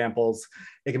billions of examples,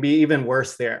 it can be even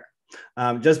worse there.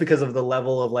 Just because of the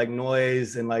level of like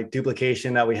noise and like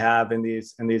duplication that we have in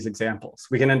these examples.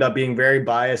 We can end up being very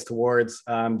biased towards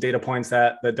data points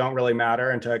that don't really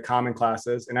matter into common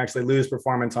classes and actually lose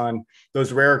performance on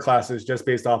those rarer classes just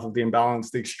based off of the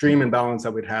extreme imbalance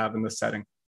that we'd have in this setting.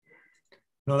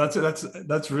 No,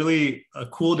 that's really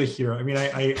cool to hear. I mean,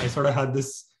 I sort of had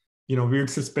this, weird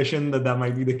suspicion that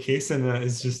might be the case, and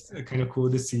it's just kind of cool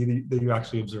to see that you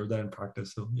actually observe that in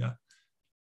practice. So yeah.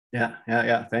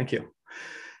 Yeah. Thank you.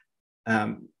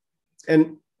 And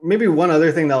maybe one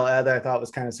other thing that I'll add that I thought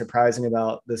was kind of surprising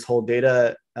about this whole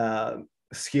data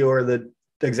skew or the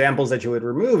examples that you would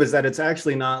remove is that it's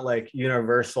actually not like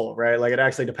universal, right? Like it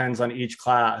actually depends on each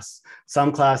class.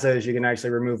 Some classes you can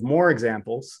actually remove more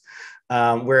examples,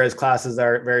 whereas classes that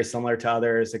are very similar to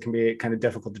others, it can be kind of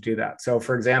difficult to do that. So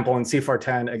for example, in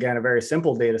CIFAR-10, again, a very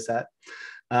simple data set,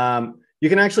 you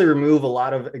can actually remove a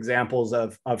lot of examples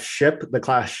of ship, the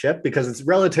class ship, because it's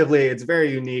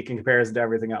very unique in comparison to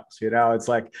everything else. It's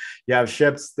like you have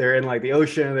ships, they're in like the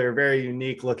ocean, they're a very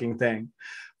unique looking thing.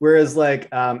 Whereas like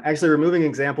actually removing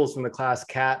examples from the class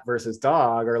cat versus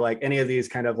dog, or like any of these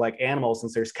kind of like animals,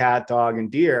 since there's cat, dog, and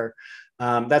deer,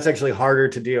 that's actually harder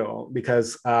to do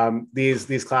because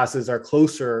these classes are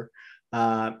closer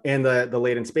in the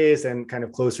latent space and kind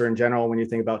of closer in general when you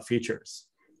think about features.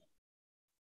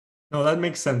 No, that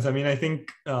makes sense. I mean, I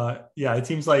think, it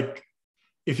seems like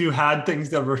if you had things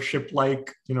that were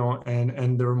ship-like,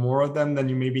 and there were more of them, then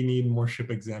you maybe need more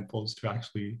ship examples to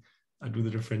actually do the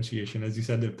differentiation. As you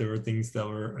said, if there were things that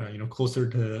were, closer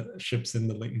to ships in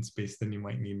the latent space, then you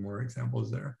might need more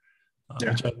examples there,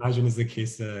 which I imagine is the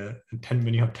case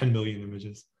when you have 10 billion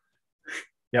images.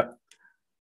 Yep.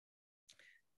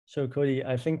 So Cody,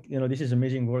 I think, this is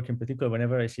amazing work. In particular,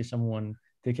 whenever I see someone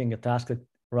taking a task that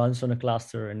runs on a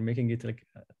cluster and making it like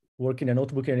work in a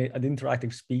notebook and at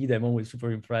interactive speed, I'm always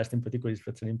super impressed, in particular if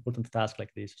it's an important task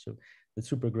like this. So that's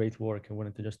super great work. I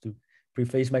wanted to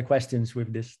preface my questions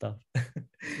with this stuff.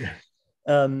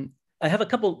 I have a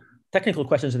couple technical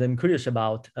questions that I'm curious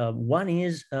about. One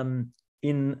is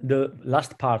in the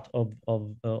last part of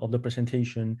the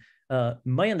presentation,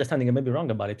 my understanding, I may be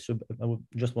wrong about it, so I would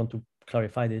just want to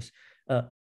clarify this.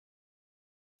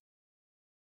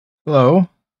 Hello.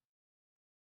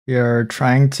 We are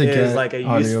trying to get like a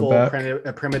audio useful back.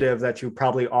 primitive that you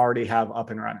probably already have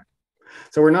up and running.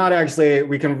 So we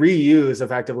can reuse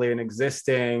effectively an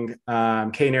existing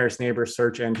k-nearest neighbor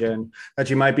search engine that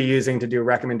you might be using to do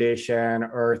recommendation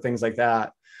or things like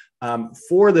that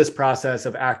for this process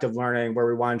of active learning where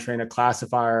we want to train a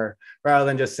classifier rather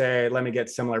than just say, let me get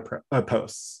similar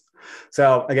posts.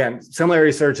 So again,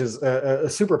 similarity search is a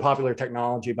super popular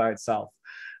technology by itself.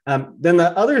 Then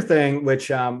the other thing which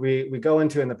we go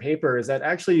into in the paper is that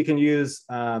actually you can use,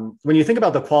 when you think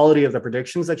about the quality of the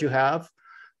predictions that you have,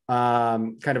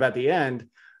 kind of at the end,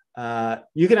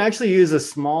 you can actually use a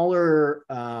smaller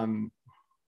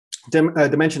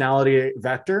dimensionality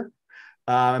vector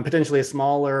and potentially a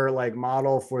smaller like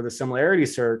model for the similarity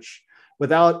search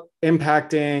without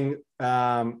impacting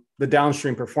the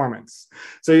downstream performance.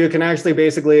 So you can actually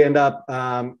basically end up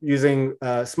using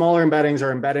smaller embeddings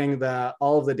or embedding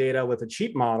all of the data with a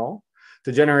cheap model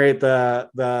to generate the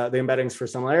embeddings for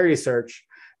similarity search.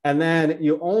 And then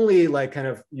you only like kind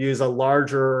of use a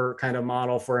larger kind of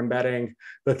model for embedding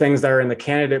the things that are in the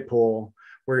candidate pool,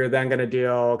 where you're then going to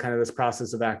do kind of this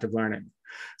process of active learning.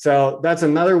 So that's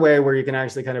another way where you can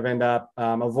actually kind of end up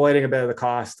avoiding a bit of the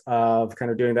cost of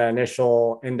kind of doing that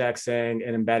initial indexing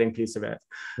and embedding piece of it.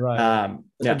 Right.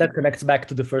 So that connects back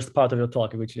to the first part of your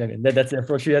talk, which that's the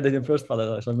approach you had in the first part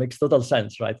of it. So it makes total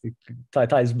sense, right? It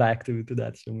ties back to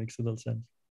that. So it makes total sense.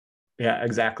 Yeah,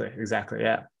 exactly.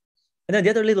 Yeah. And then the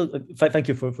other little, thank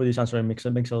you for this answer. It makes a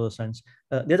lot of sense.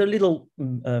 The other little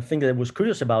thing that I was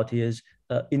curious about is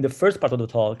in the first part of the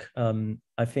talk,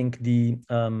 I think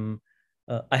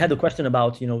I had a question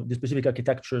about, the specific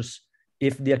architectures,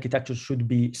 if the architecture should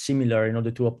be similar in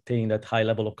order to obtain that high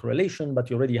level of correlation, but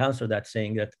you already answered that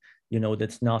saying that,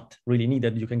 that's not really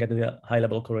needed. You can get the high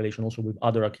level of correlation also with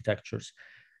other architectures.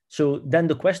 So then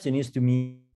the question is to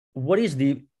me, what is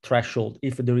the threshold,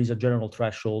 if there is a general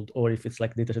threshold, or if it's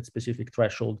like dataset specific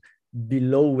threshold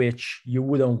below which you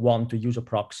wouldn't want to use a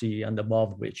proxy and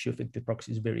above which you think the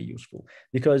proxy is very useful?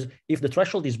 Because if the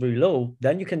threshold is very low,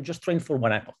 then you can just train for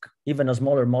one epoch, even a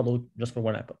smaller model just for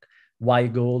one epoch. Why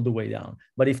go all the way down?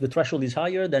 But if the threshold is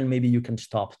higher, then maybe you can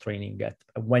stop training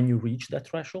when you reach that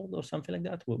threshold or something like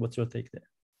that. What's your take there?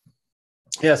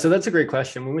 Yeah, so that's a great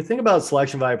question. When we think about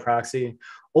selection via proxy,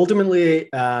 ultimately,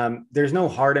 there's no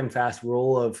hard and fast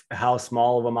rule of how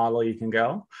small of a model you can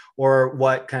go or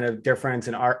what kind of difference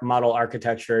in model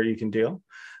architecture you can do.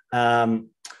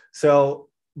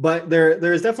 But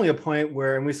there is definitely a point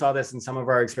where, and we saw this in some of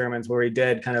our experiments where we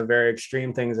did kind of very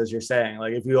extreme things, as you're saying,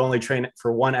 like if you only train it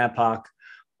for one epoch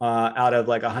out of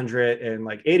like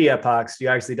 180 epochs, you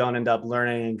actually don't end up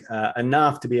learning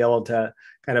enough to be able to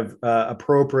kind of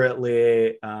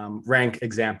appropriately rank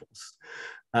examples.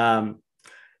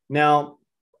 Now,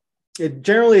 it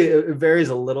varies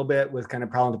a little bit with kind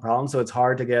of problem to problem, so it's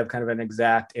hard to give kind of an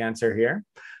exact answer here.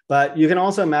 But you can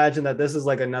also imagine that this is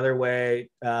like another way,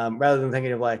 rather than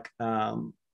thinking of like,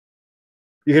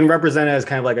 you can represent it as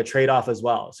kind of like a trade-off as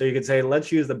well. So you could say,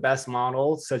 let's use the best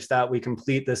model such that we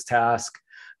complete this task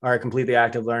or complete the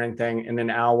active learning thing in an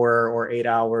hour or 8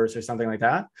 hours or something like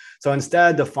that. So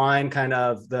instead, define kind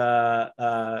of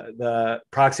the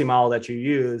proxy model that you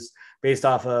use based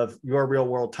off of your real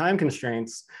world time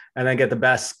constraints, and then get the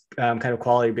best kind of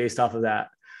quality based off of that,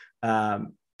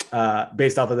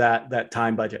 that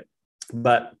time budget.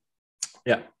 But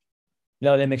yeah.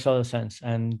 No, that makes a lot of sense.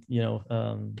 And,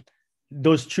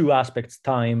 those two aspects,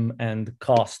 time and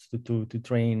cost to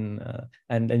train,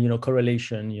 and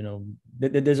correlation,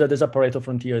 there's a Pareto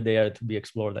frontier there to be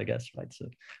explored, I guess, right? So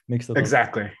makes the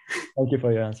exactly. Thank you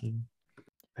for your answer.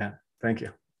 Yeah, thank you.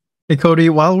 Hey, Cody,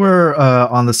 while we're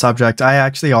on the subject, I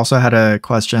actually also had a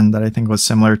question that I think was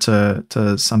similar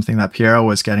to something that Piero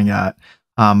was getting at.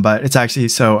 But it's actually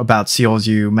about seals.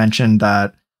 You mentioned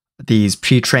that these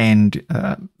pre-trained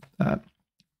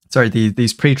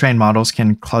these pre-trained models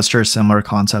can cluster similar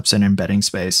concepts in embedding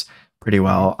space pretty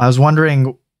well. I was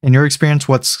wondering, in your experience,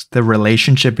 what's the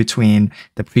relationship between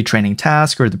the pre-training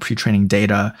task or the pre-training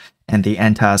data and the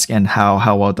end task, and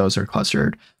how well those are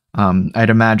clustered? I'd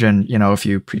imagine, if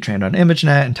you pre-trained on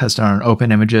ImageNet and tested on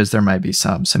open images, there might be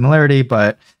some similarity,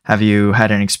 but have you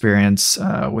had an experience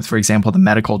with, for example, the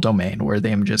medical domain where the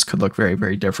images could look very,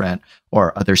 very different,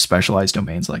 or other specialized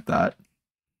domains like that?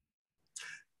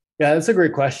 Yeah, that's a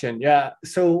great question. Yeah,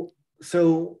 so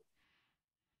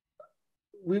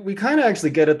we kind of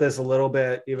actually get at this a little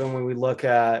bit, even when we look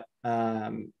at a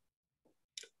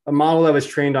model that was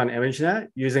trained on ImageNet,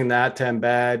 using that to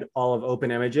embed all of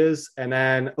open images. And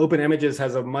then open images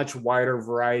has a much wider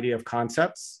variety of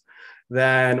concepts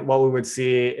than what we would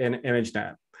see in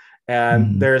ImageNet.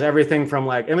 And there's everything from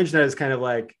like, ImageNet is kind of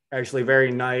like actually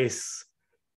very nice,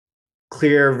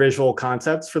 clear visual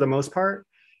concepts for the most part.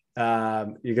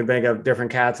 You can think of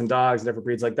different cats and dogs, different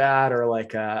breeds like that, or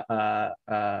like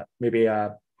maybe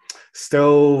a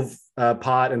stove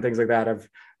pot and things like that.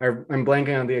 I'm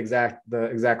blanking on the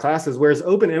exact classes, whereas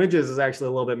open images is actually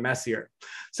a little bit messier.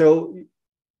 So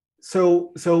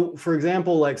for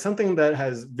example, like something that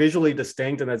has visually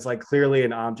distinct and that's like clearly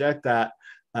an object that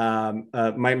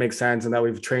might make sense and that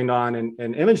we've trained on in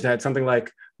ImageNet, something like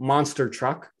monster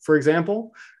truck, for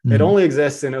example. It only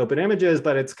exists in open images,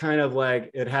 but it's kind of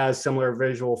like it has similar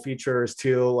visual features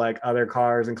to like other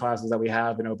cars and classes that we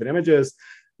have in open images.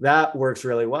 That works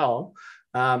really well.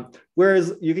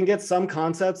 Whereas you can get some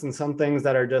concepts and some things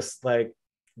that are just like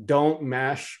don't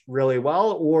mesh really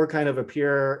well, or kind of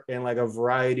appear in like a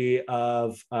variety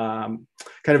of kind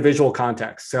of visual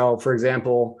contexts. So for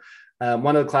example,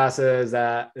 one of the classes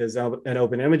that is in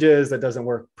open images that doesn't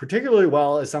work particularly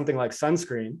well is something like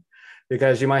sunscreen,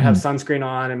 because you might have sunscreen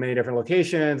on in many different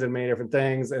locations and many different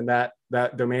things, and that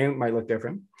domain might look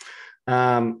different.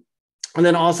 And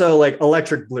then also like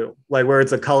electric blue, like where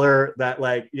it's a color that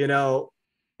like,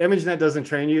 ImageNet doesn't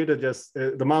train you to just,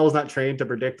 the model's not trained to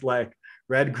predict like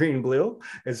red, green, blue.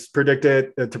 It's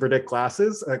predicted to predict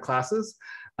classes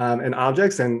and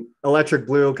objects, and electric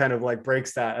blue kind of like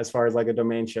breaks that as far as like a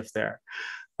domain shift there.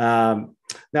 Now,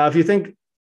 if you think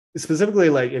specifically,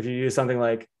 like if you use something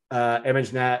like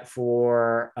ImageNet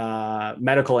for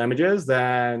medical images,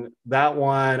 then that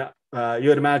one, you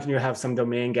would imagine you have some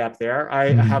domain gap there. I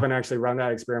haven't actually run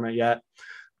that experiment yet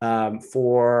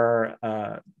for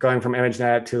going from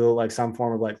ImageNet to like some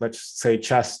form of like, let's say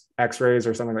chest x-rays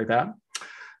or something like that.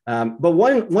 But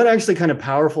one actually kind of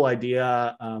powerful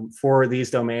idea for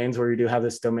these domains where you do have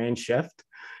this domain shift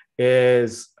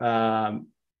is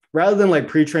rather than like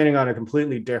pre-training on a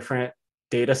completely different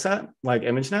data set like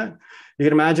ImageNet, you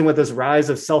can imagine with this rise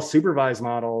of self-supervised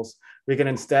models, we can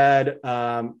instead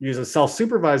use a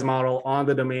self-supervised model on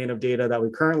the domain of data that we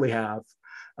currently have.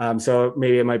 So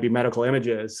maybe it might be medical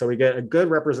images. So we get a good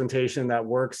representation that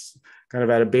works kind of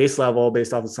at a base level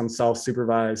based off of some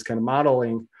self-supervised kind of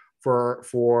modeling for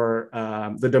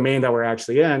the domain that we're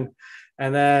actually in.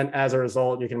 And then as a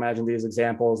result, you can imagine these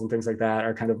examples and things like that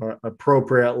are kind of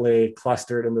appropriately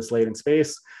clustered in this latent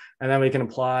space. And then we can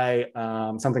apply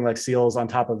something like seals on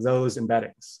top of those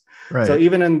embeddings. Right. So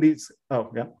even in these,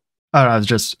 oh, yeah. I was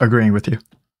just agreeing with you.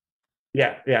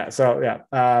 Yeah. So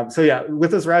yeah,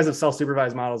 with this rise of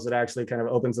self-supervised models, it actually kind of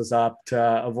opens us up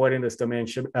to avoiding this domain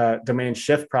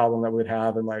shift problem that we'd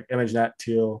have in like ImageNet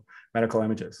to medical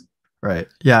images. Right.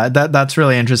 Yeah, that's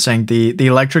really interesting. The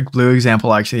electric blue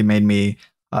example actually made me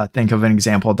think of an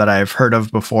example that I've heard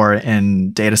of before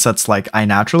in datasets like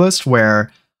iNaturalist,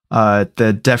 where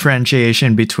the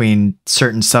differentiation between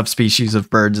certain subspecies of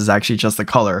birds is actually just the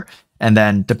color. And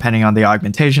then depending on the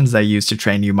augmentations they use to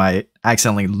train, you might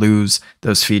accidentally lose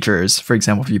those features. For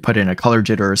example, if you put in a color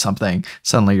jitter or something,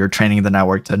 suddenly you're training the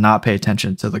network to not pay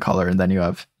attention to the color, and then you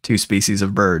have two species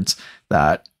of birds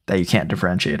that you can't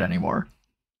differentiate anymore.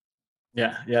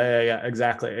 Yeah,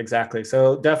 exactly.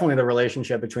 So definitely the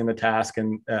relationship between the task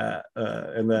and the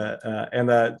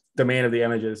domain of the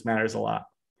images matters a lot.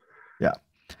 Yeah.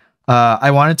 I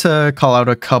wanted to call out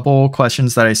a couple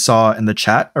questions that I saw in the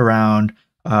chat around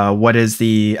what is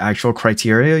the actual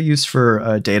criteria used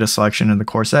for data selection in the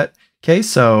core set case.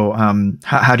 So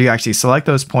how do you actually select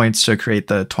those points to create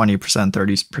the 20%,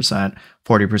 30%,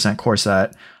 40% core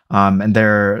set?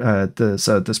 And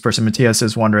so this person, Matthias,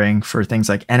 is wondering for things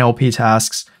like NLP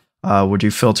tasks, would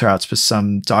you filter out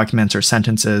some documents or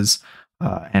sentences,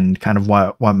 and kind of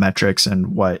what metrics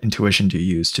and what intuition do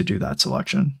you use to do that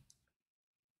selection?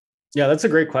 Yeah, that's a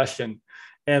great question.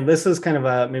 And this is kind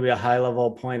of maybe a high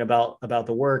level point about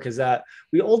the work, is that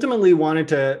we ultimately wanted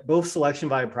to both selection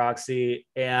by proxy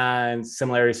and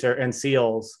similarity and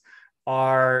seals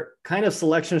are kind of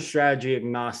selection strategy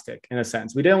agnostic in a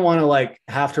sense. We didn't want to like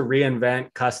have to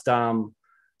reinvent custom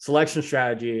selection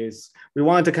strategies. We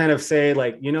wanted to kind of say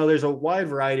like, there's a wide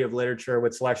variety of literature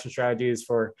with selection strategies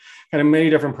for kind of many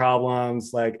different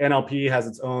problems. Like NLP has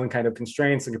its own kind of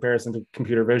constraints in comparison to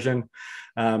computer vision.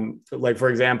 Like for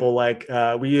example,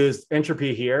 we used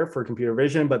entropy here for computer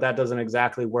vision, but that doesn't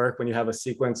exactly work when you have a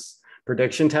sequence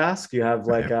prediction task. You have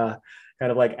like a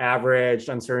kind of like averaged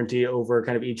uncertainty over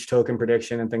kind of each token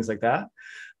prediction and things like that.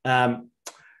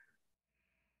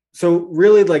 So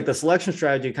really like the selection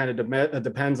strategy kind of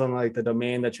depends on like the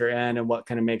domain that you're in and what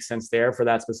kind of makes sense there for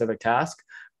that specific task.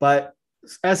 But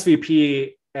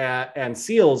SVP and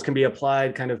seals can be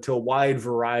applied kind of to a wide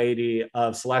variety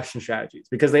of selection strategies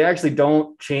because they actually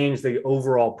don't change the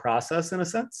overall process in a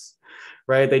sense,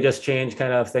 right? They just change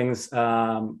kind of things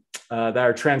that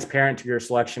are transparent to your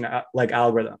selection like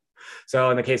algorithm. So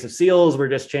in the case of seals, we're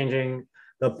just changing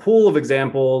the pool of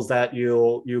examples that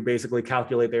you basically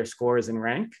calculate their scores and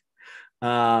rank,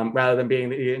 rather than being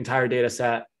the entire data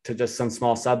set to just some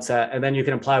small subset. And then you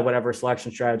can apply whatever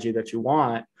selection strategy that you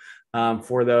want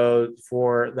for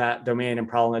that domain and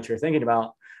problem that you're thinking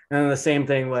about. And then the same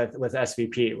thing with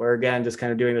SVP. We're again just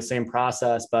kind of doing the same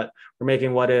process, but we're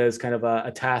making what is kind of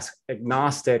a task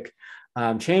agnostic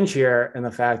change here in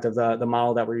the fact of the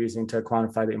model that we're using to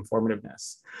quantify the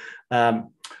informativeness.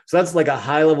 So that's like a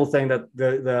high level thing that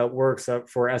the works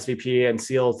for SVP and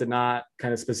seals did not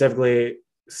kind of specifically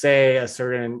say a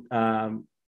certain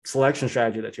selection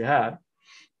strategy that you had.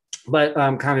 But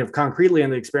kind of concretely in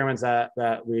the experiments that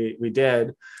we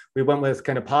did, we went with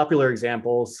kind of popular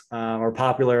examples or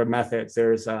popular methods.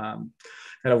 There's kind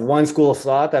of one school of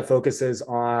thought that focuses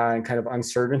on kind of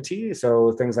uncertainty.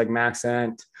 So things like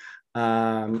maxent,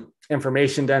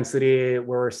 information density,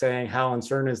 where we're saying how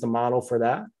uncertain is the model for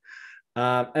that.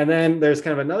 And then there's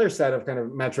kind of another set of kind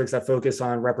of metrics that focus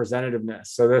on representativeness.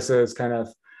 So this is kind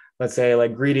of, let's say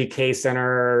like greedy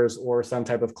k-centers or some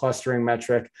type of clustering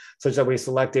metric, such that we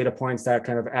select data points that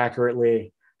kind of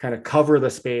accurately kind of cover the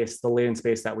space, the latent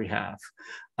space that we have.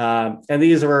 And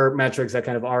these were metrics that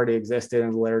kind of already existed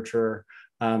in the literature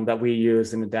that we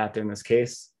used and adapted in this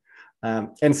case.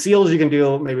 And seals, you can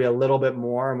do maybe a little bit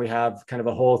more. And we have kind of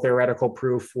a whole theoretical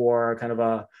proof for kind of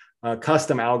a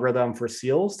custom algorithm for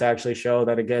seals to actually show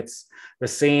that it gets the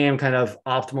same kind of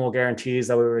optimal guarantees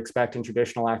that we would expect in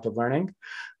traditional active learning.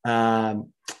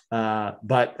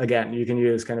 But again, you can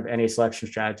use kind of any selection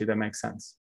strategy that makes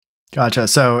sense. Gotcha.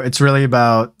 So it's really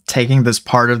about taking this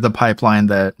part of the pipeline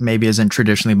that maybe isn't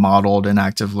traditionally modeled in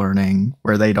active learning,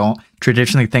 where they don't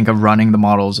traditionally think of running the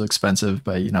models expensive,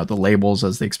 but the labels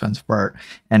as the expensive part,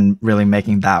 and really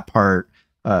making that part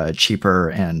cheaper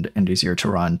and easier to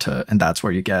run and that's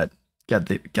where you get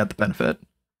the benefit.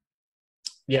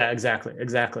 Yeah,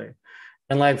 exactly.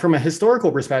 And like from a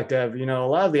historical perspective, a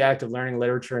lot of the active learning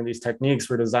literature and these techniques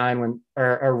were designed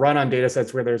are run on data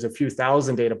sets where there's a few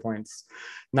thousand data points,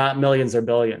 not millions or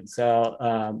billions.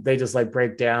 So they just like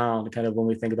break down kind of when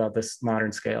we think about this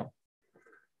modern scale.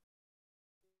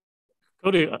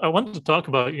 Cody, I wanted to talk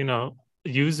about,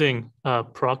 using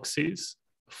proxies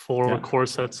for core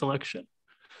set selection.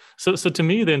 So to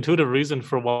me, the intuitive reason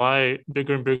for why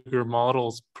bigger and bigger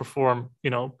models perform,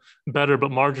 better,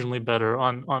 but marginally better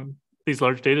on these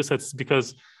large data sets is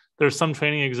because there's some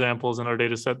training examples in our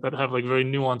data set that have like very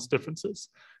nuanced differences.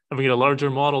 And we get a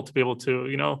larger model to be able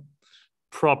to,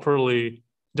 properly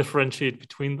differentiate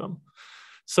between them.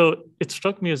 So it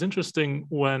struck me as interesting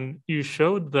when you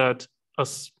showed that a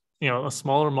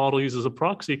smaller model uses a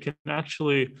proxy can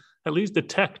actually at least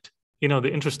detect,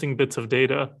 the interesting bits of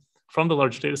data from the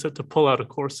large data set to pull out a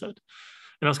core set.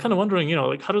 And I was kind of wondering,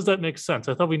 how does that make sense?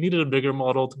 I thought we needed a bigger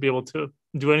model to be able to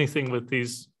do anything with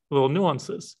these little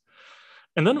nuances.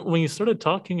 And then when you started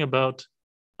talking about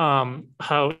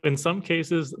how in some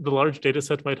cases the large data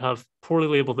set might have poorly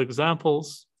labeled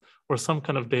examples or some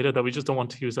kind of data that we just don't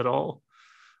want to use at all,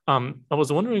 I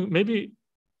was wondering maybe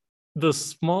the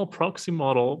small proxy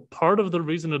model, part of the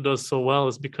reason it does so well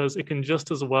is because it can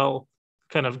just as well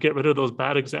kind of get rid of those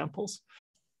bad examples.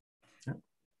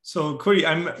 So Cody,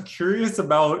 I'm curious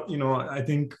about, I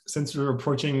think since we're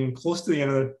approaching close to the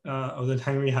end of the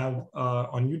time we have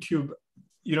on YouTube,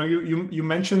 you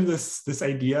mentioned this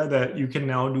idea that you can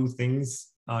now do things,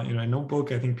 in a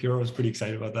notebook. I think Piero was pretty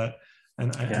excited about that.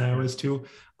 And I was too.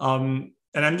 And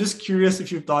I'm just curious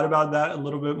if you've thought about that a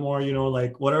little bit more,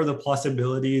 like what are the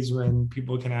possibilities when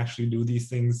people can actually do these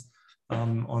things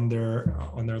on their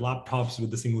laptops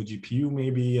with a single GPU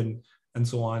maybe, and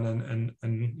so on. And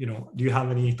do you have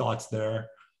any thoughts there?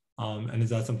 And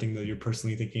is that something that you're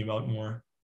personally thinking about more?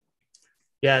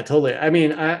 Yeah, totally. I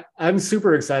mean, I'm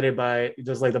super excited by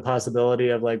just like the possibility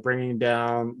of like bringing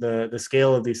down the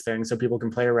scale of these things so people can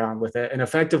play around with it. And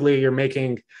effectively, you're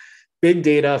making big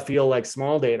data feel like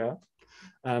small data.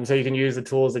 So you can use the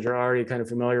tools that you're already kind of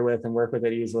familiar with and work with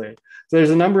it easily. So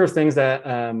there's a number of things that,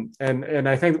 and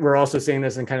I think we're also seeing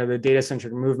this in kind of the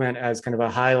data-centric movement as kind of a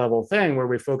high level thing where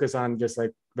we focus on just like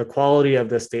the quality of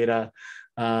this data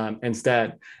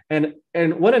instead. And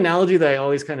one analogy that I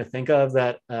always kind of think of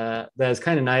that is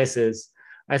kind of nice is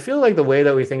I feel like the way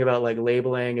that we think about like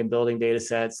labeling and building data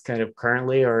sets kind of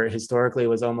currently or historically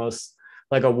was almost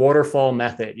like a waterfall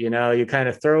method. You kind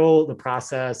of throw the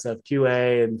process of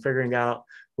QA and figuring out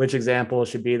which example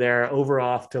should be there over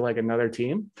off to like another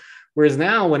team. Whereas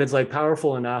now when it's like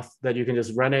powerful enough that you can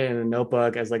just run it in a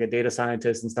notebook as like a data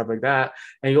scientist and stuff like that,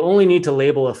 and you only need to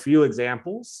label a few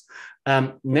examples,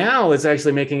 now it's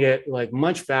actually making it like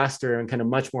much faster and kind of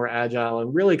much more agile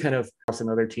and really kind of in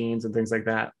other teams and things like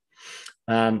that.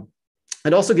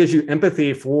 It also gives you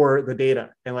empathy for the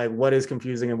data and like what is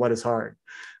confusing and what is hard.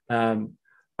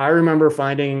 I remember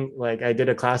finding like I did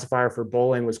a classifier for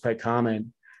bowling was quite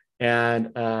common.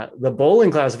 And the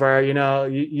bowling classifier,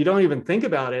 you don't even think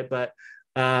about it, but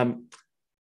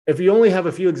if you only have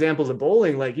a few examples of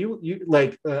bowling, like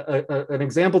an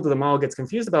example that the model gets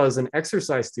confused about is an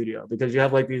exercise studio, because you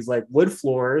have like these like wood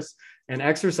floors and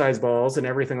exercise balls and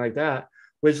everything like that,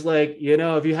 which like,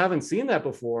 if you haven't seen that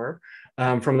before,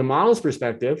 from the model's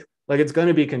perspective, like it's going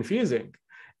to be confusing.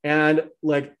 And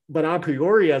like, but a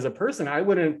priori as a person, I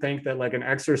wouldn't think that like an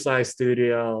exercise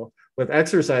studio with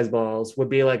exercise balls would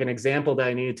be like an example that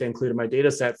I needed to include in my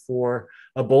data set for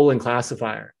a bowling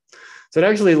classifier. So it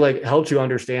actually like helps you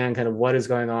understand kind of what is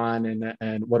going on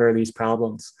and what are these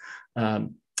problems,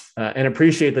 and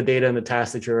appreciate the data and the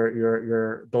tasks that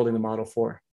you're building the model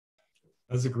for.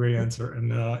 That's a great answer.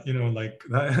 And, like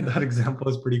that example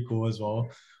is pretty cool as well.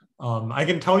 I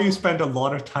can tell you spent a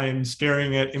lot of time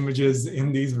staring at images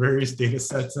in these various data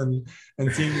sets and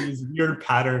seeing these weird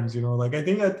patterns, like I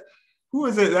think that, who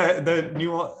is it that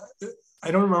knew,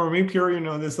 I don't remember, maybe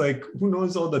Piero, this, like, who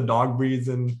knows all the dog breeds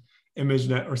and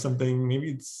ImageNet or something?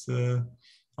 Maybe it's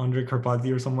Andre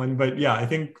Karpathy or someone. But yeah, I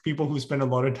think people who spend a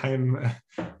lot of time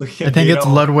looking at I think data it's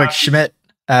Ludwig Schmidt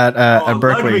at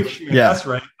Berkeley. Ludwig Schmidt, Yeah, that's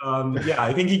right. Yeah,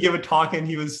 I think he gave a talk and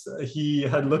he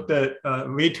had looked at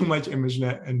way too much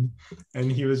ImageNet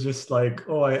and he was just like,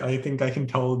 oh, I think I can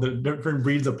tell the different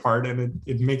breeds apart, and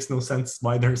it makes no sense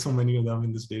why there are so many of them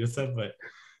in this data set. But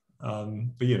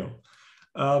you know,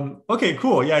 okay,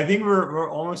 cool. Yeah, I think we're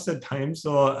almost at time,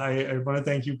 so I want to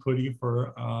thank you, Cody,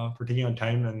 for taking on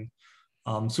time, and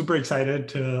I'm super excited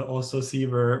to also see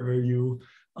where you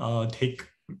take.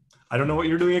 I don't know what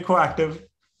you're doing at Coactive,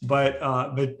 but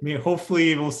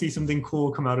hopefully we'll see something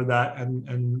cool come out of that,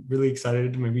 and really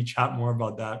excited to maybe chat more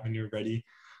about that when you're ready.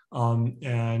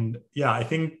 And yeah, I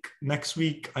think next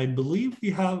week, I believe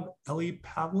we have Ellie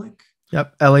Pavlik.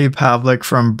 Yep, Ellie Pavlik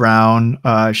from Brown.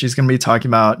 She's going to be talking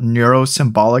about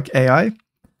neurosymbolic AI.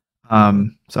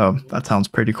 So that sounds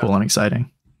pretty cool and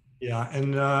exciting. Yeah,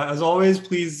 and as always,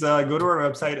 please go to our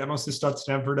website,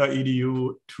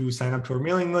 mlsys.stanford.edu, to sign up to our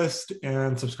mailing list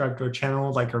and subscribe to our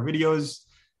channel, like our videos,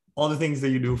 all the things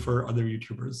that you do for other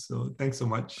YouTubers. So thanks so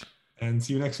much, and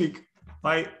see you next week.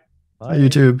 Bye. Bye,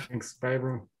 YouTube. Thanks. Bye,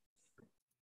 everyone.